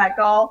want to get that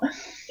call.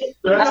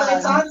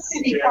 It's on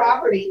city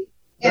property.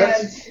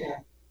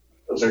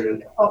 Those are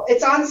good.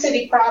 It's on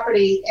city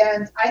property,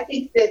 and I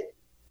think that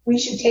we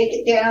should take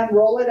it down,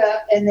 roll it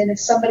up, and then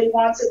if somebody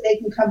wants it, they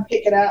can come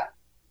pick it up.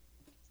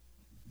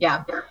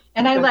 Yeah.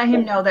 And I let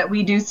him know that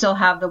we do still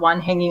have the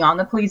one hanging on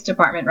the police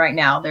department right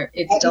now.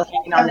 It's still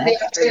hanging on the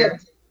exterior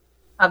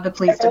of the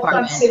police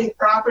department. On city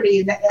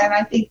property, and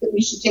I think that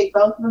we should take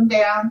both of them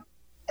down,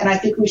 and I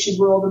think we should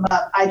roll them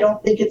up. I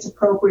don't think it's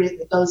appropriate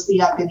that those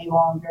be up any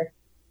longer.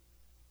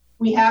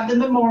 We have the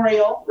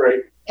memorial.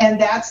 Right.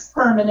 And that's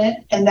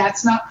permanent, and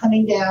that's not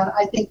coming down.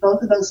 I think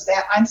both of those,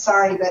 I'm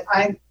sorry, but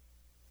I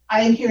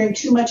am hearing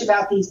too much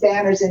about these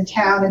banners in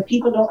town, and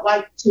people don't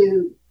like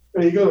to.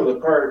 Well, you go to the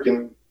park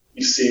and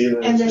you see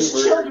that. And there's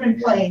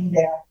children playing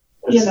there,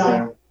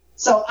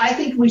 So I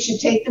think we should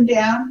take them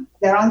down.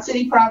 They're on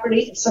city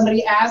property. If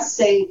somebody asks,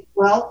 say,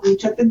 well, we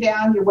took them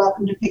down. You're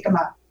welcome to pick them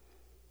up.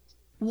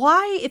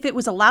 Why, if it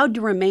was allowed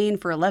to remain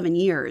for 11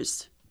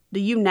 years, do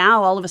you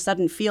now all of a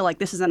sudden feel like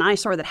this is an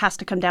eyesore that has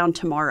to come down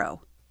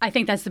tomorrow? I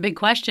think that's the big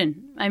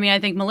question. I mean, I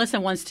think Melissa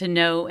wants to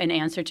know an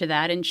answer to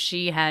that, and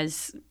she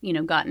has,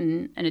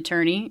 gotten an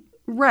attorney.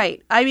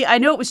 Right. I mean, I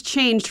know it was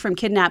changed from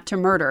kidnapped to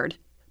murdered,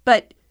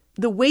 but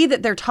the way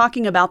that they're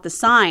talking about the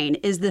sign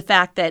is the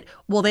fact that,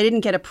 well, they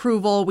didn't get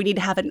approval. We need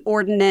to have an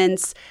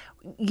ordinance.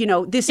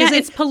 this isn't...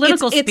 it's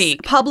political speak.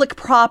 It's public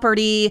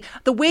property.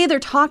 The way they're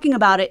talking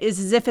about it is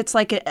as if it's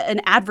like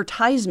an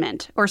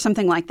advertisement or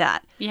something like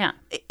that. Yeah.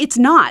 It's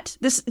not.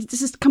 This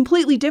is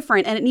completely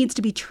different, and it needs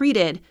to be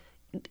treated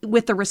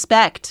with the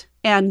respect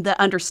and the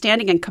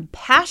understanding and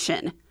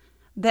compassion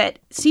that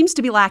seems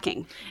to be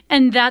lacking.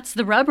 And that's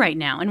the rub right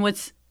now. And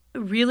what's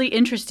really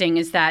interesting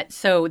is that,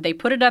 so they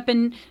put it up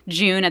in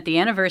June at the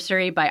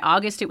anniversary. By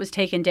August, it was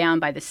taken down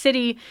by the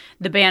city.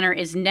 The banner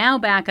is now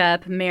back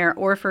up. Mayor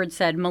Orford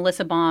said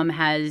Melissa Baum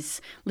has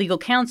legal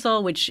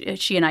counsel, which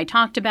she and I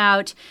talked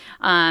about.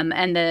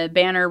 And the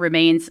banner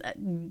remains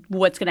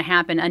what's going to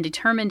happen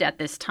undetermined at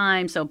this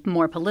time. So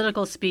more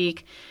political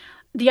speak.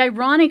 The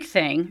ironic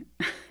thing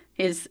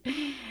is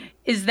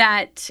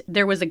that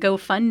there was a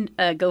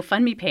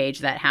GoFundMe page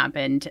that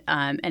happened,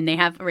 and they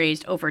have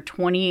raised over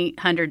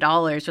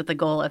 $2,800 with a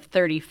goal of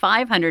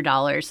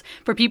 $3,500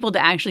 for people to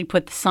actually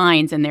put the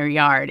signs in their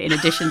yard in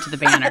addition to the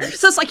banners.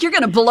 So it's like you're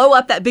going to blow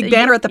up that big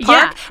banner at the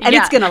park, and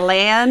it's going to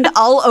land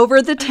all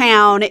over the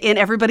town in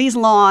everybody's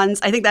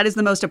lawns. I think that is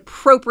the most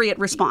appropriate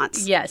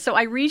response. Yeah, so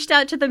I reached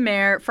out to the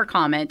mayor for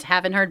comment,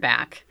 haven't heard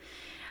back.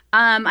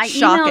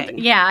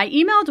 Shocking. I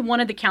emailed one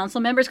of the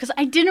council members because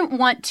I didn't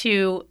want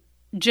to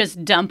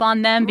just dump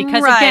on them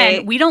because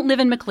again, we don't live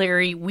in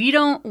McCleary. We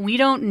don't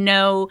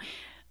know.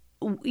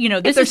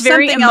 This is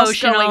very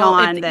emotional. Going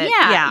on.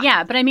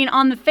 But I mean,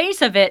 on the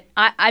face of it,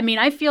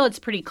 I feel it's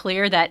pretty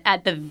clear that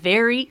at the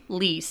very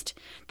least,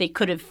 they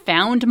could have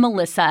found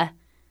Melissa.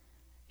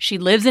 She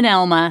lives in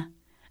Elma,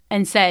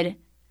 and said,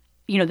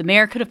 the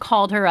mayor could have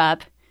called her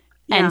up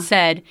and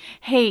said,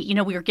 hey,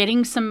 we are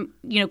getting some,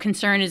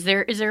 concern. Is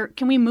there,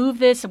 can we move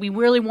this? We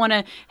really want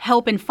to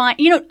help and find,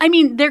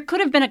 there could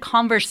have been a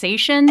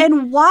conversation.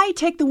 And why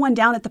take the one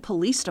down at the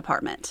police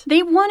department?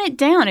 They want it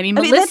down.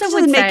 Melissa that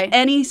doesn't would make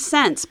any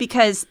sense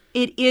because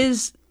it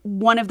is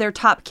one of their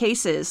top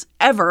cases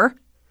ever.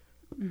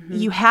 Mm-hmm.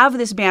 You have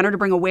this banner to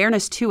bring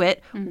awareness to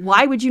it. Mm-hmm.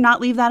 Why would you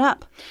not leave that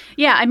up?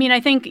 Yeah, I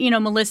think,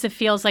 Melissa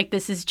feels like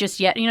this is just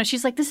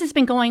she's like, this has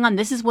been going on.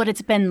 This is what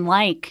it's been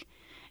like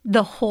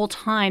the whole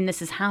time this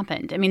has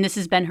happened. This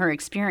has been her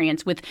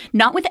experience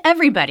not with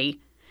everybody,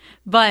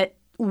 but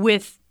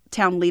with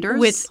town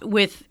leaders,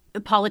 with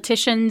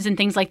politicians and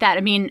things like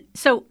that.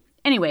 So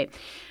anyway,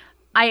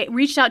 I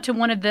reached out to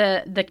one of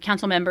the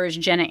council members,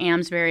 Jenna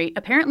Amsbury.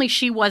 Apparently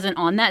she wasn't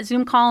on that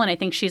Zoom call, and I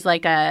think she's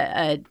like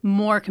a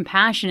more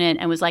compassionate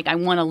and was like, I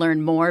want to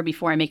learn more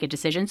before I make a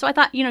decision. So I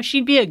thought,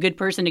 she'd be a good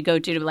person to go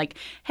to like,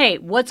 hey,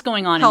 what's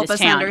going on in this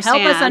town?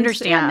 Help us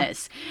understand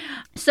this.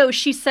 So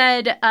she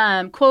said,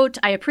 quote,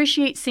 I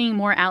appreciate seeing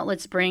more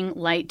outlets bring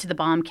light to the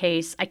Baum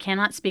case. I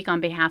cannot speak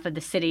on behalf of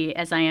the city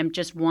as I am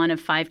just one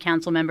of 5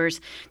 council members.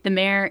 The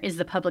mayor is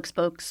the public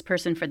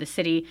spokesperson for the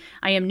city.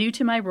 I am new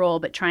to my role,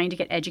 but trying to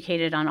get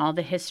educated on all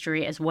the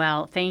history as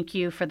well. Thank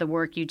you for the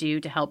work you do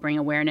to help bring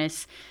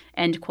awareness.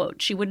 End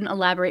quote. She wouldn't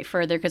elaborate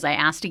further because I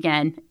asked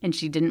again and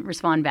she didn't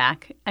respond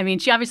back.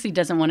 She obviously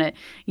doesn't want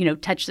to,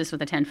 touch this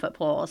with a 10-foot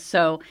pole.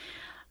 So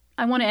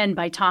I want to end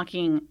by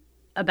talking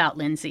about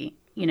Lindsey.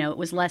 It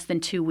was less than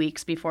 2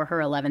 weeks before her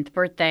 11th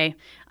birthday.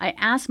 I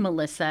asked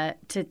Melissa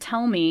to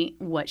tell me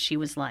what she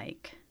was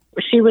like.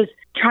 She was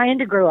trying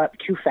to grow up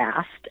too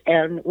fast,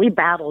 and we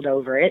battled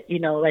over it.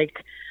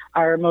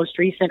 Our most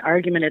recent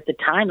argument at the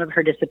time of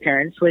her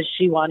disappearance was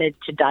she wanted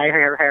to dye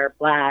her hair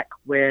black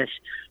with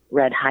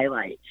red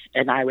highlights.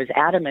 And I was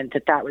adamant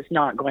that that was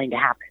not going to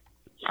happen.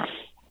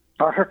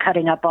 Or her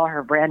cutting up all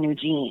her brand new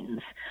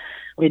jeans.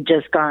 We'd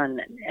just gone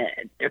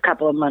a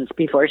couple of months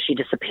before she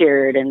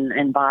disappeared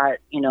and bought,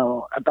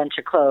 a bunch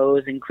of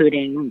clothes,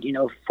 including,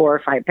 4 or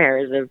 5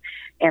 pairs of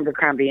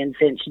Abercrombie and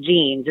Finch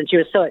jeans. And she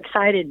was so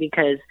excited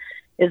because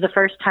it was the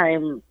first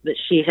time that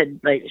she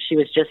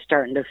was just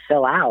starting to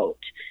fill out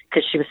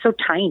because she was so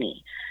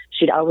tiny.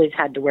 She'd always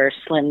had to wear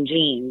slim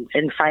jeans.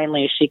 And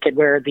finally she could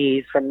wear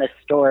these from the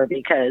store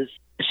because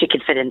she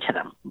could fit into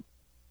them.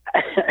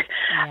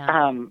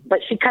 But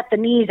she cut the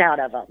knees out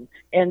of them.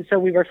 And so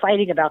we were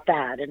fighting about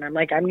that. And I'm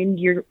like,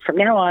 you're from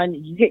now on,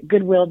 you get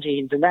Goodwill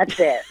jeans and that's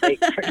it.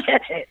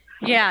 Forget it.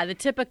 Yeah, the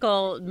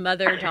typical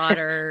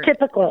mother-daughter.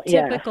 Typical.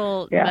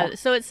 Mother.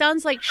 So it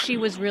sounds like she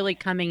was really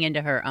coming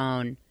into her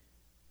own.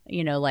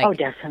 Oh,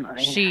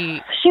 definitely.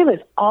 She was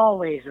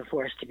always a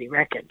force to be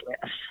reckoned with.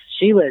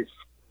 She was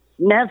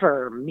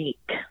never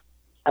meek,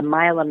 a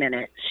mile a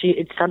minute.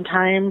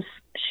 Sometimes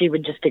she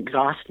would just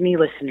exhaust me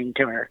listening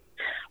to her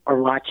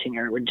or watching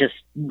her, would just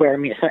wear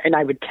me. And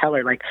I would tell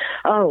her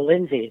oh,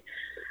 Lindsey,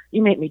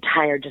 you make me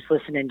tired just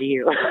listening to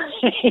you.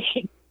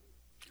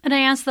 And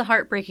I asked the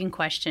heartbreaking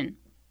question,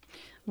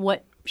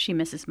 what she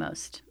misses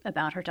most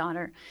about her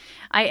daughter.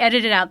 I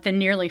edited out the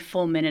nearly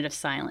full minute of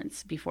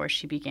silence before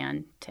she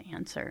began to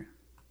answer.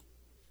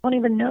 I don't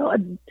even know.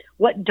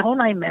 What don't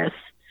I miss?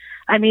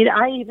 I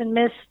even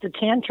miss the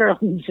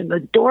tantrums and the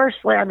door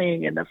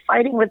slamming and the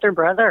fighting with her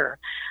brother.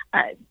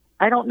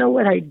 I don't know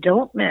what I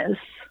don't miss.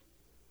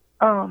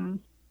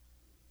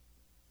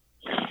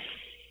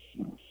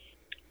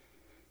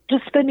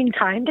 Just spending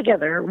time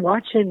together,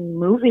 watching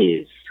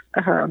movies.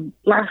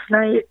 Last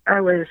night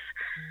I was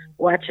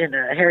watching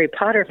a Harry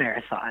Potter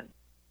marathon.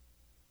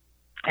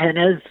 And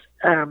as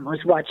was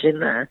watching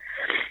the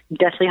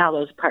Deathly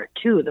Hallows Part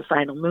 2, the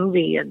final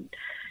movie, and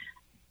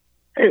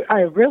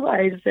I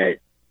realized that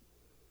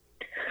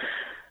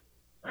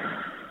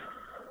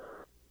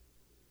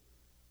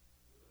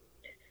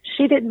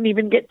she didn't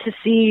even get to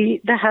see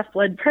the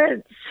Half-Blood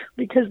Prince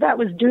because that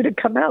was due to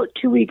come out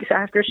 2 weeks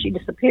after she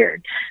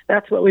disappeared.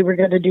 That's what we were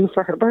going to do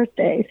for her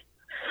birthday.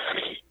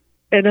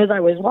 And as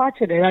I was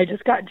watching it, I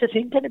just got to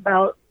thinking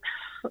about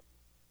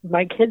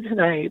my kids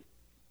and I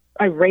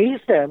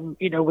raised them.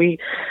 You know, the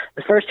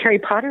first Harry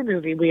Potter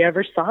movie we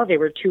ever saw, they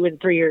were 2 and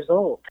 3 years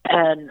old,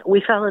 and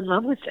we fell in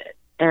love with it.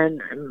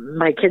 And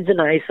my kids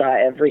and I saw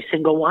every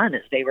single one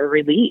as they were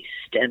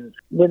released. And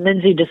when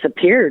Lindsey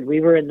disappeared, we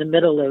were in the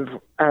middle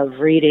of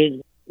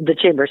reading The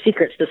Chamber of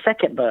Secrets, the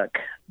second book,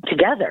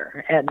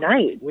 together at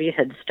night. We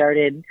had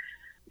started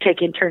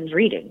taking turns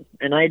reading,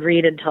 and I'd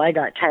read until I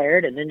got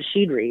tired, and then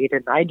she'd read,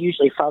 and I'd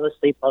usually fall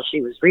asleep while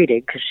she was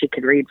reading because she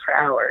could read for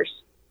hours.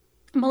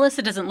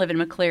 Melissa doesn't live in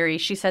McCleary.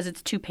 She says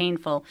it's too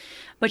painful,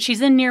 but she's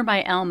in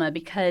nearby Elma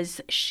because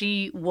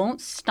she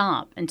won't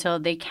stop until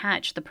they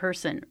catch the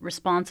person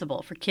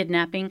responsible for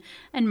kidnapping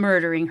and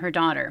murdering her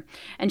daughter.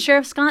 And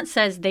Sheriff Scott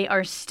says they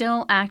are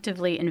still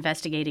actively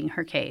investigating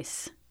her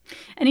case.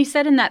 And he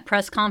said in that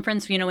press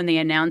conference, you know, when they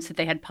announced that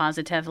they had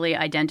positively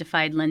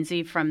identified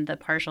Lindsey from the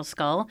partial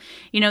skull,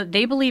 you know,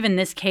 they believe in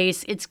this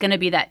case it's going to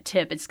be that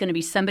tip. It's going to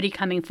be somebody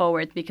coming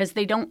forward because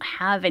they don't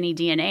have any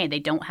DNA. They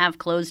don't have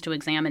clothes to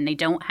examine. They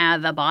don't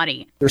have a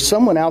body. There's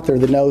someone out there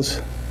that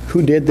knows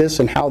who did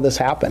this and how this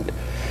happened.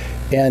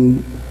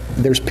 And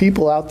there's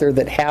people out there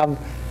that have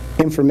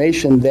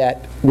information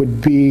that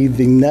would be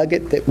the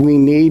nugget that we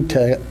need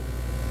to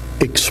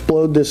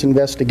explode this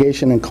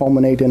investigation and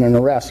culminate in an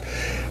arrest.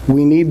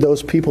 We need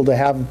those people to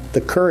have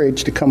the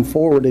courage to come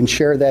forward and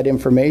share that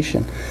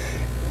information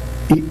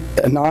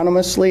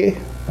anonymously,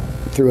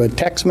 through a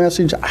text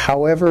message,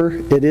 however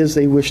it is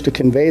they wish to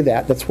convey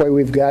that. That's why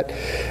we've got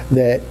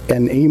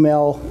an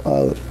email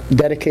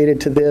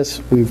dedicated to this.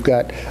 We've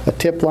got a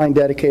tip line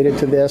dedicated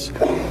to this.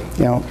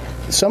 You know,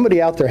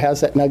 somebody out there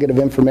has that nugget of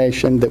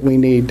information that we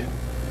need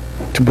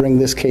to bring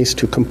this case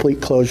to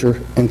complete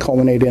closure and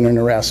culminate in an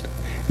arrest.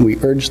 And we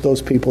urge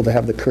those people to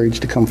have the courage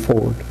to come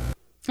forward.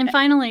 And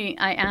finally,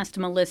 I asked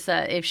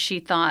Melissa if she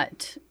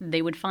thought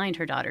they would find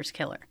her daughter's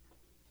killer.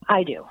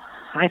 I do.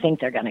 I think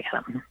they're going to get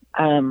him.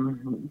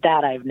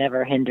 That I've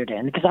never hindered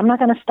in, because I'm not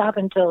going to stop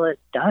until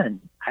it's done.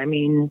 I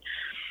mean,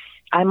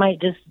 I might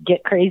just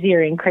get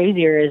crazier and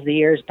crazier as the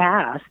years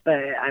pass, but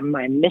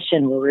my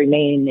mission will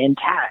remain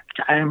intact.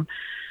 I'm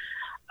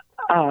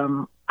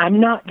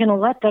not going to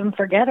let them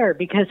forget her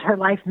because her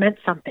life meant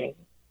something.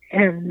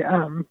 And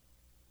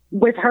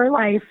with her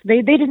life,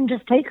 they didn't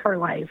just take her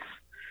life.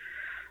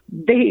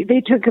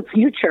 They took a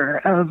future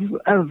of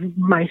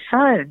my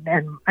son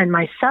and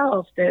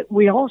myself that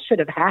we all should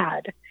have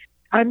had.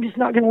 I'm just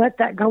not going to let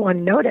that go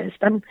unnoticed.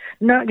 I'm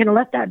not going to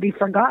let that be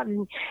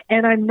forgotten.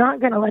 And I'm not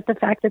going to let the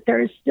fact that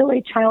there is still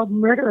a child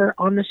murderer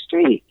on the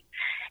street.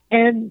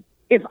 And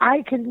if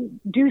I can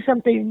do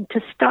something to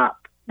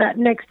stop that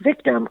next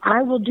victim,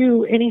 I will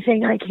do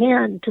anything I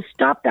can to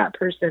stop that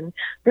person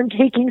from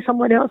taking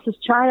someone else's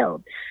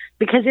child.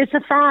 Because it's a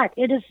fact.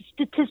 It is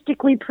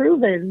statistically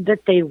proven that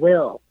they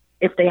will,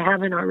 if they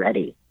haven't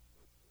already.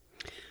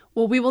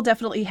 Well, we will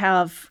definitely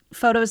have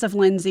photos of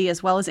Lindsey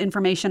as well as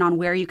information on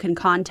where you can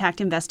contact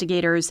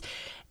investigators.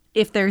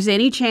 If there's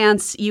any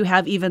chance you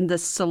have even the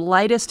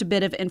slightest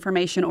bit of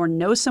information or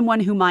know someone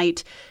who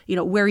might, you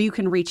know, where you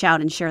can reach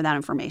out and share that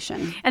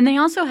information. And they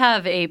also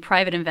have a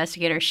private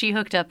investigator. She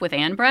hooked up with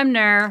Ann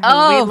Bremner,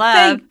 who we love.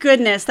 Thank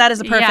goodness. That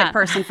is a perfect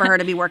person for her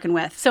to be working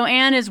with. So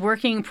Ann is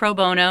working pro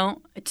bono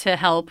to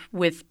help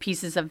with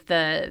pieces of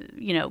the,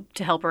 you know,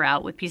 to help her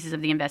out with pieces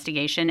of the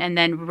investigation. And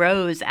then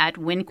Rose at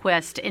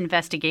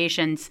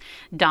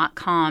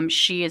WinQuestInvestigations.com.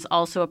 She is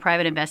also a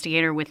private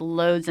investigator with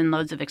loads and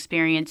loads of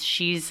experience.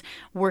 She's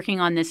working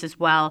on this as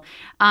well.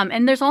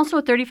 And there's also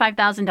a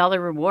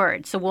 $35,000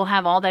 reward. So we'll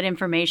have all that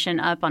information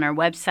up on our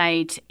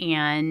website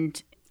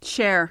and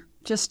share.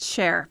 Just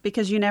share,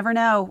 because you never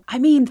know. I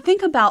mean,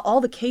 think about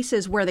all the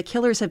cases where the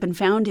killers have been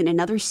found in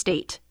another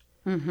state.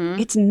 Mm-hmm.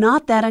 It's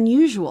not that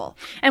unusual.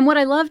 And what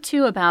I love,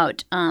 too,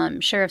 about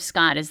Sheriff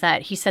Scott is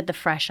that he said the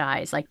fresh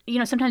eyes. Like, you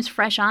know, sometimes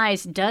fresh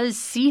eyes does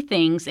see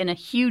things in a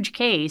huge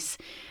case.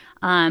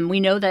 We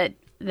know that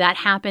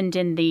happened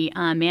in the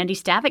Mandy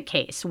Stavik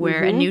case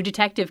where a new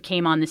detective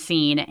came on the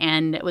scene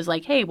and it was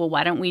like, hey, well,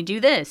 why don't we do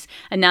this?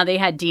 And now they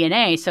had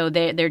DNA, so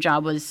their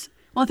job was...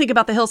 Well, think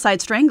about the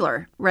Hillside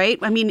Strangler, right?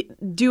 I mean,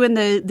 doing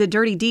the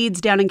dirty deeds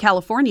down in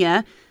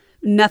California...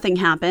 Nothing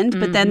happened,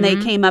 but then they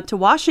came up to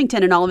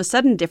Washington and all of a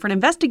sudden different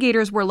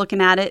investigators were looking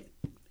at it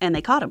and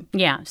they caught him.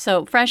 Yeah,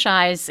 so fresh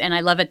eyes, and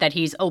I love it that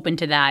he's open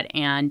to that,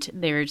 and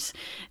there's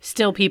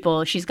still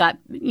people. She's got,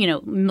 you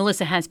know,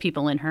 Melissa has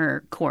people in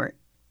her court.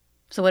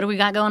 So what do we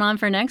got going on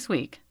for next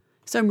week?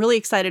 So I'm really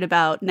excited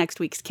about next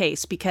week's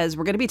case because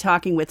we're going to be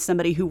talking with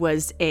somebody who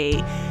was a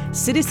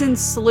citizen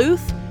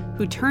sleuth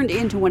who turned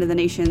into one of the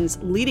nation's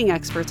leading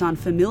experts on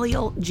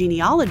familial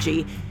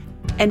genealogy.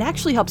 and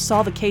actually helped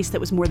solve a case that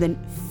was more than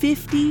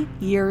 50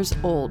 years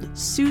old.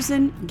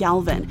 Susan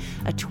Galvin,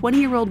 a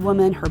 20-year-old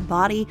woman, her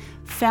body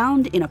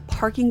found in a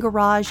parking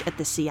garage at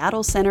the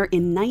Seattle Center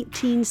in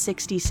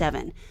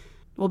 1967.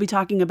 We'll be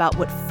talking about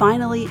what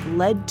finally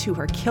led to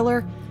her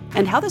killer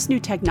and how this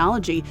new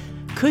technology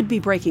could be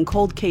breaking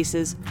cold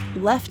cases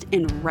left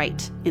and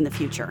right in the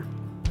future.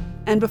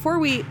 And before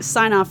we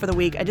sign off for the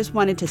week, I just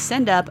wanted to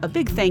send up a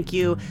big thank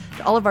you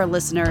to all of our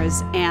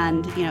listeners.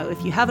 And,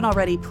 if you haven't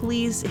already,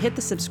 please hit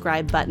the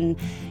subscribe button.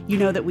 You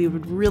know that we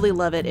would really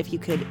love it if you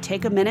could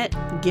take a minute,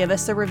 give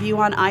us a review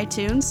on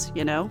iTunes,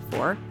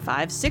 4,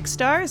 5, 6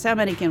 stars. How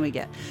many can we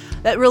get?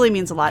 That really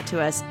means a lot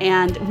to us.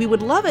 And we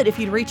would love it if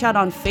you'd reach out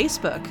on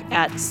Facebook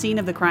at Scene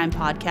of the Crime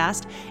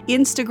Podcast,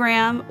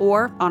 Instagram,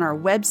 or on our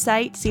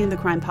website,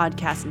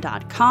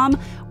 sceneofthecrimepodcast.com,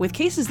 with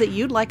cases that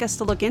you'd like us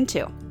to look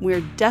into.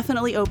 We're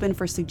definitely open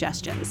for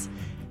suggestions.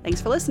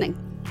 Thanks for listening.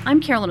 I'm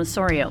Carolyn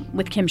Osorio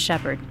with Kim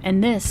Shepard,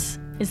 and this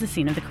is The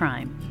Scene of the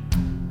Crime.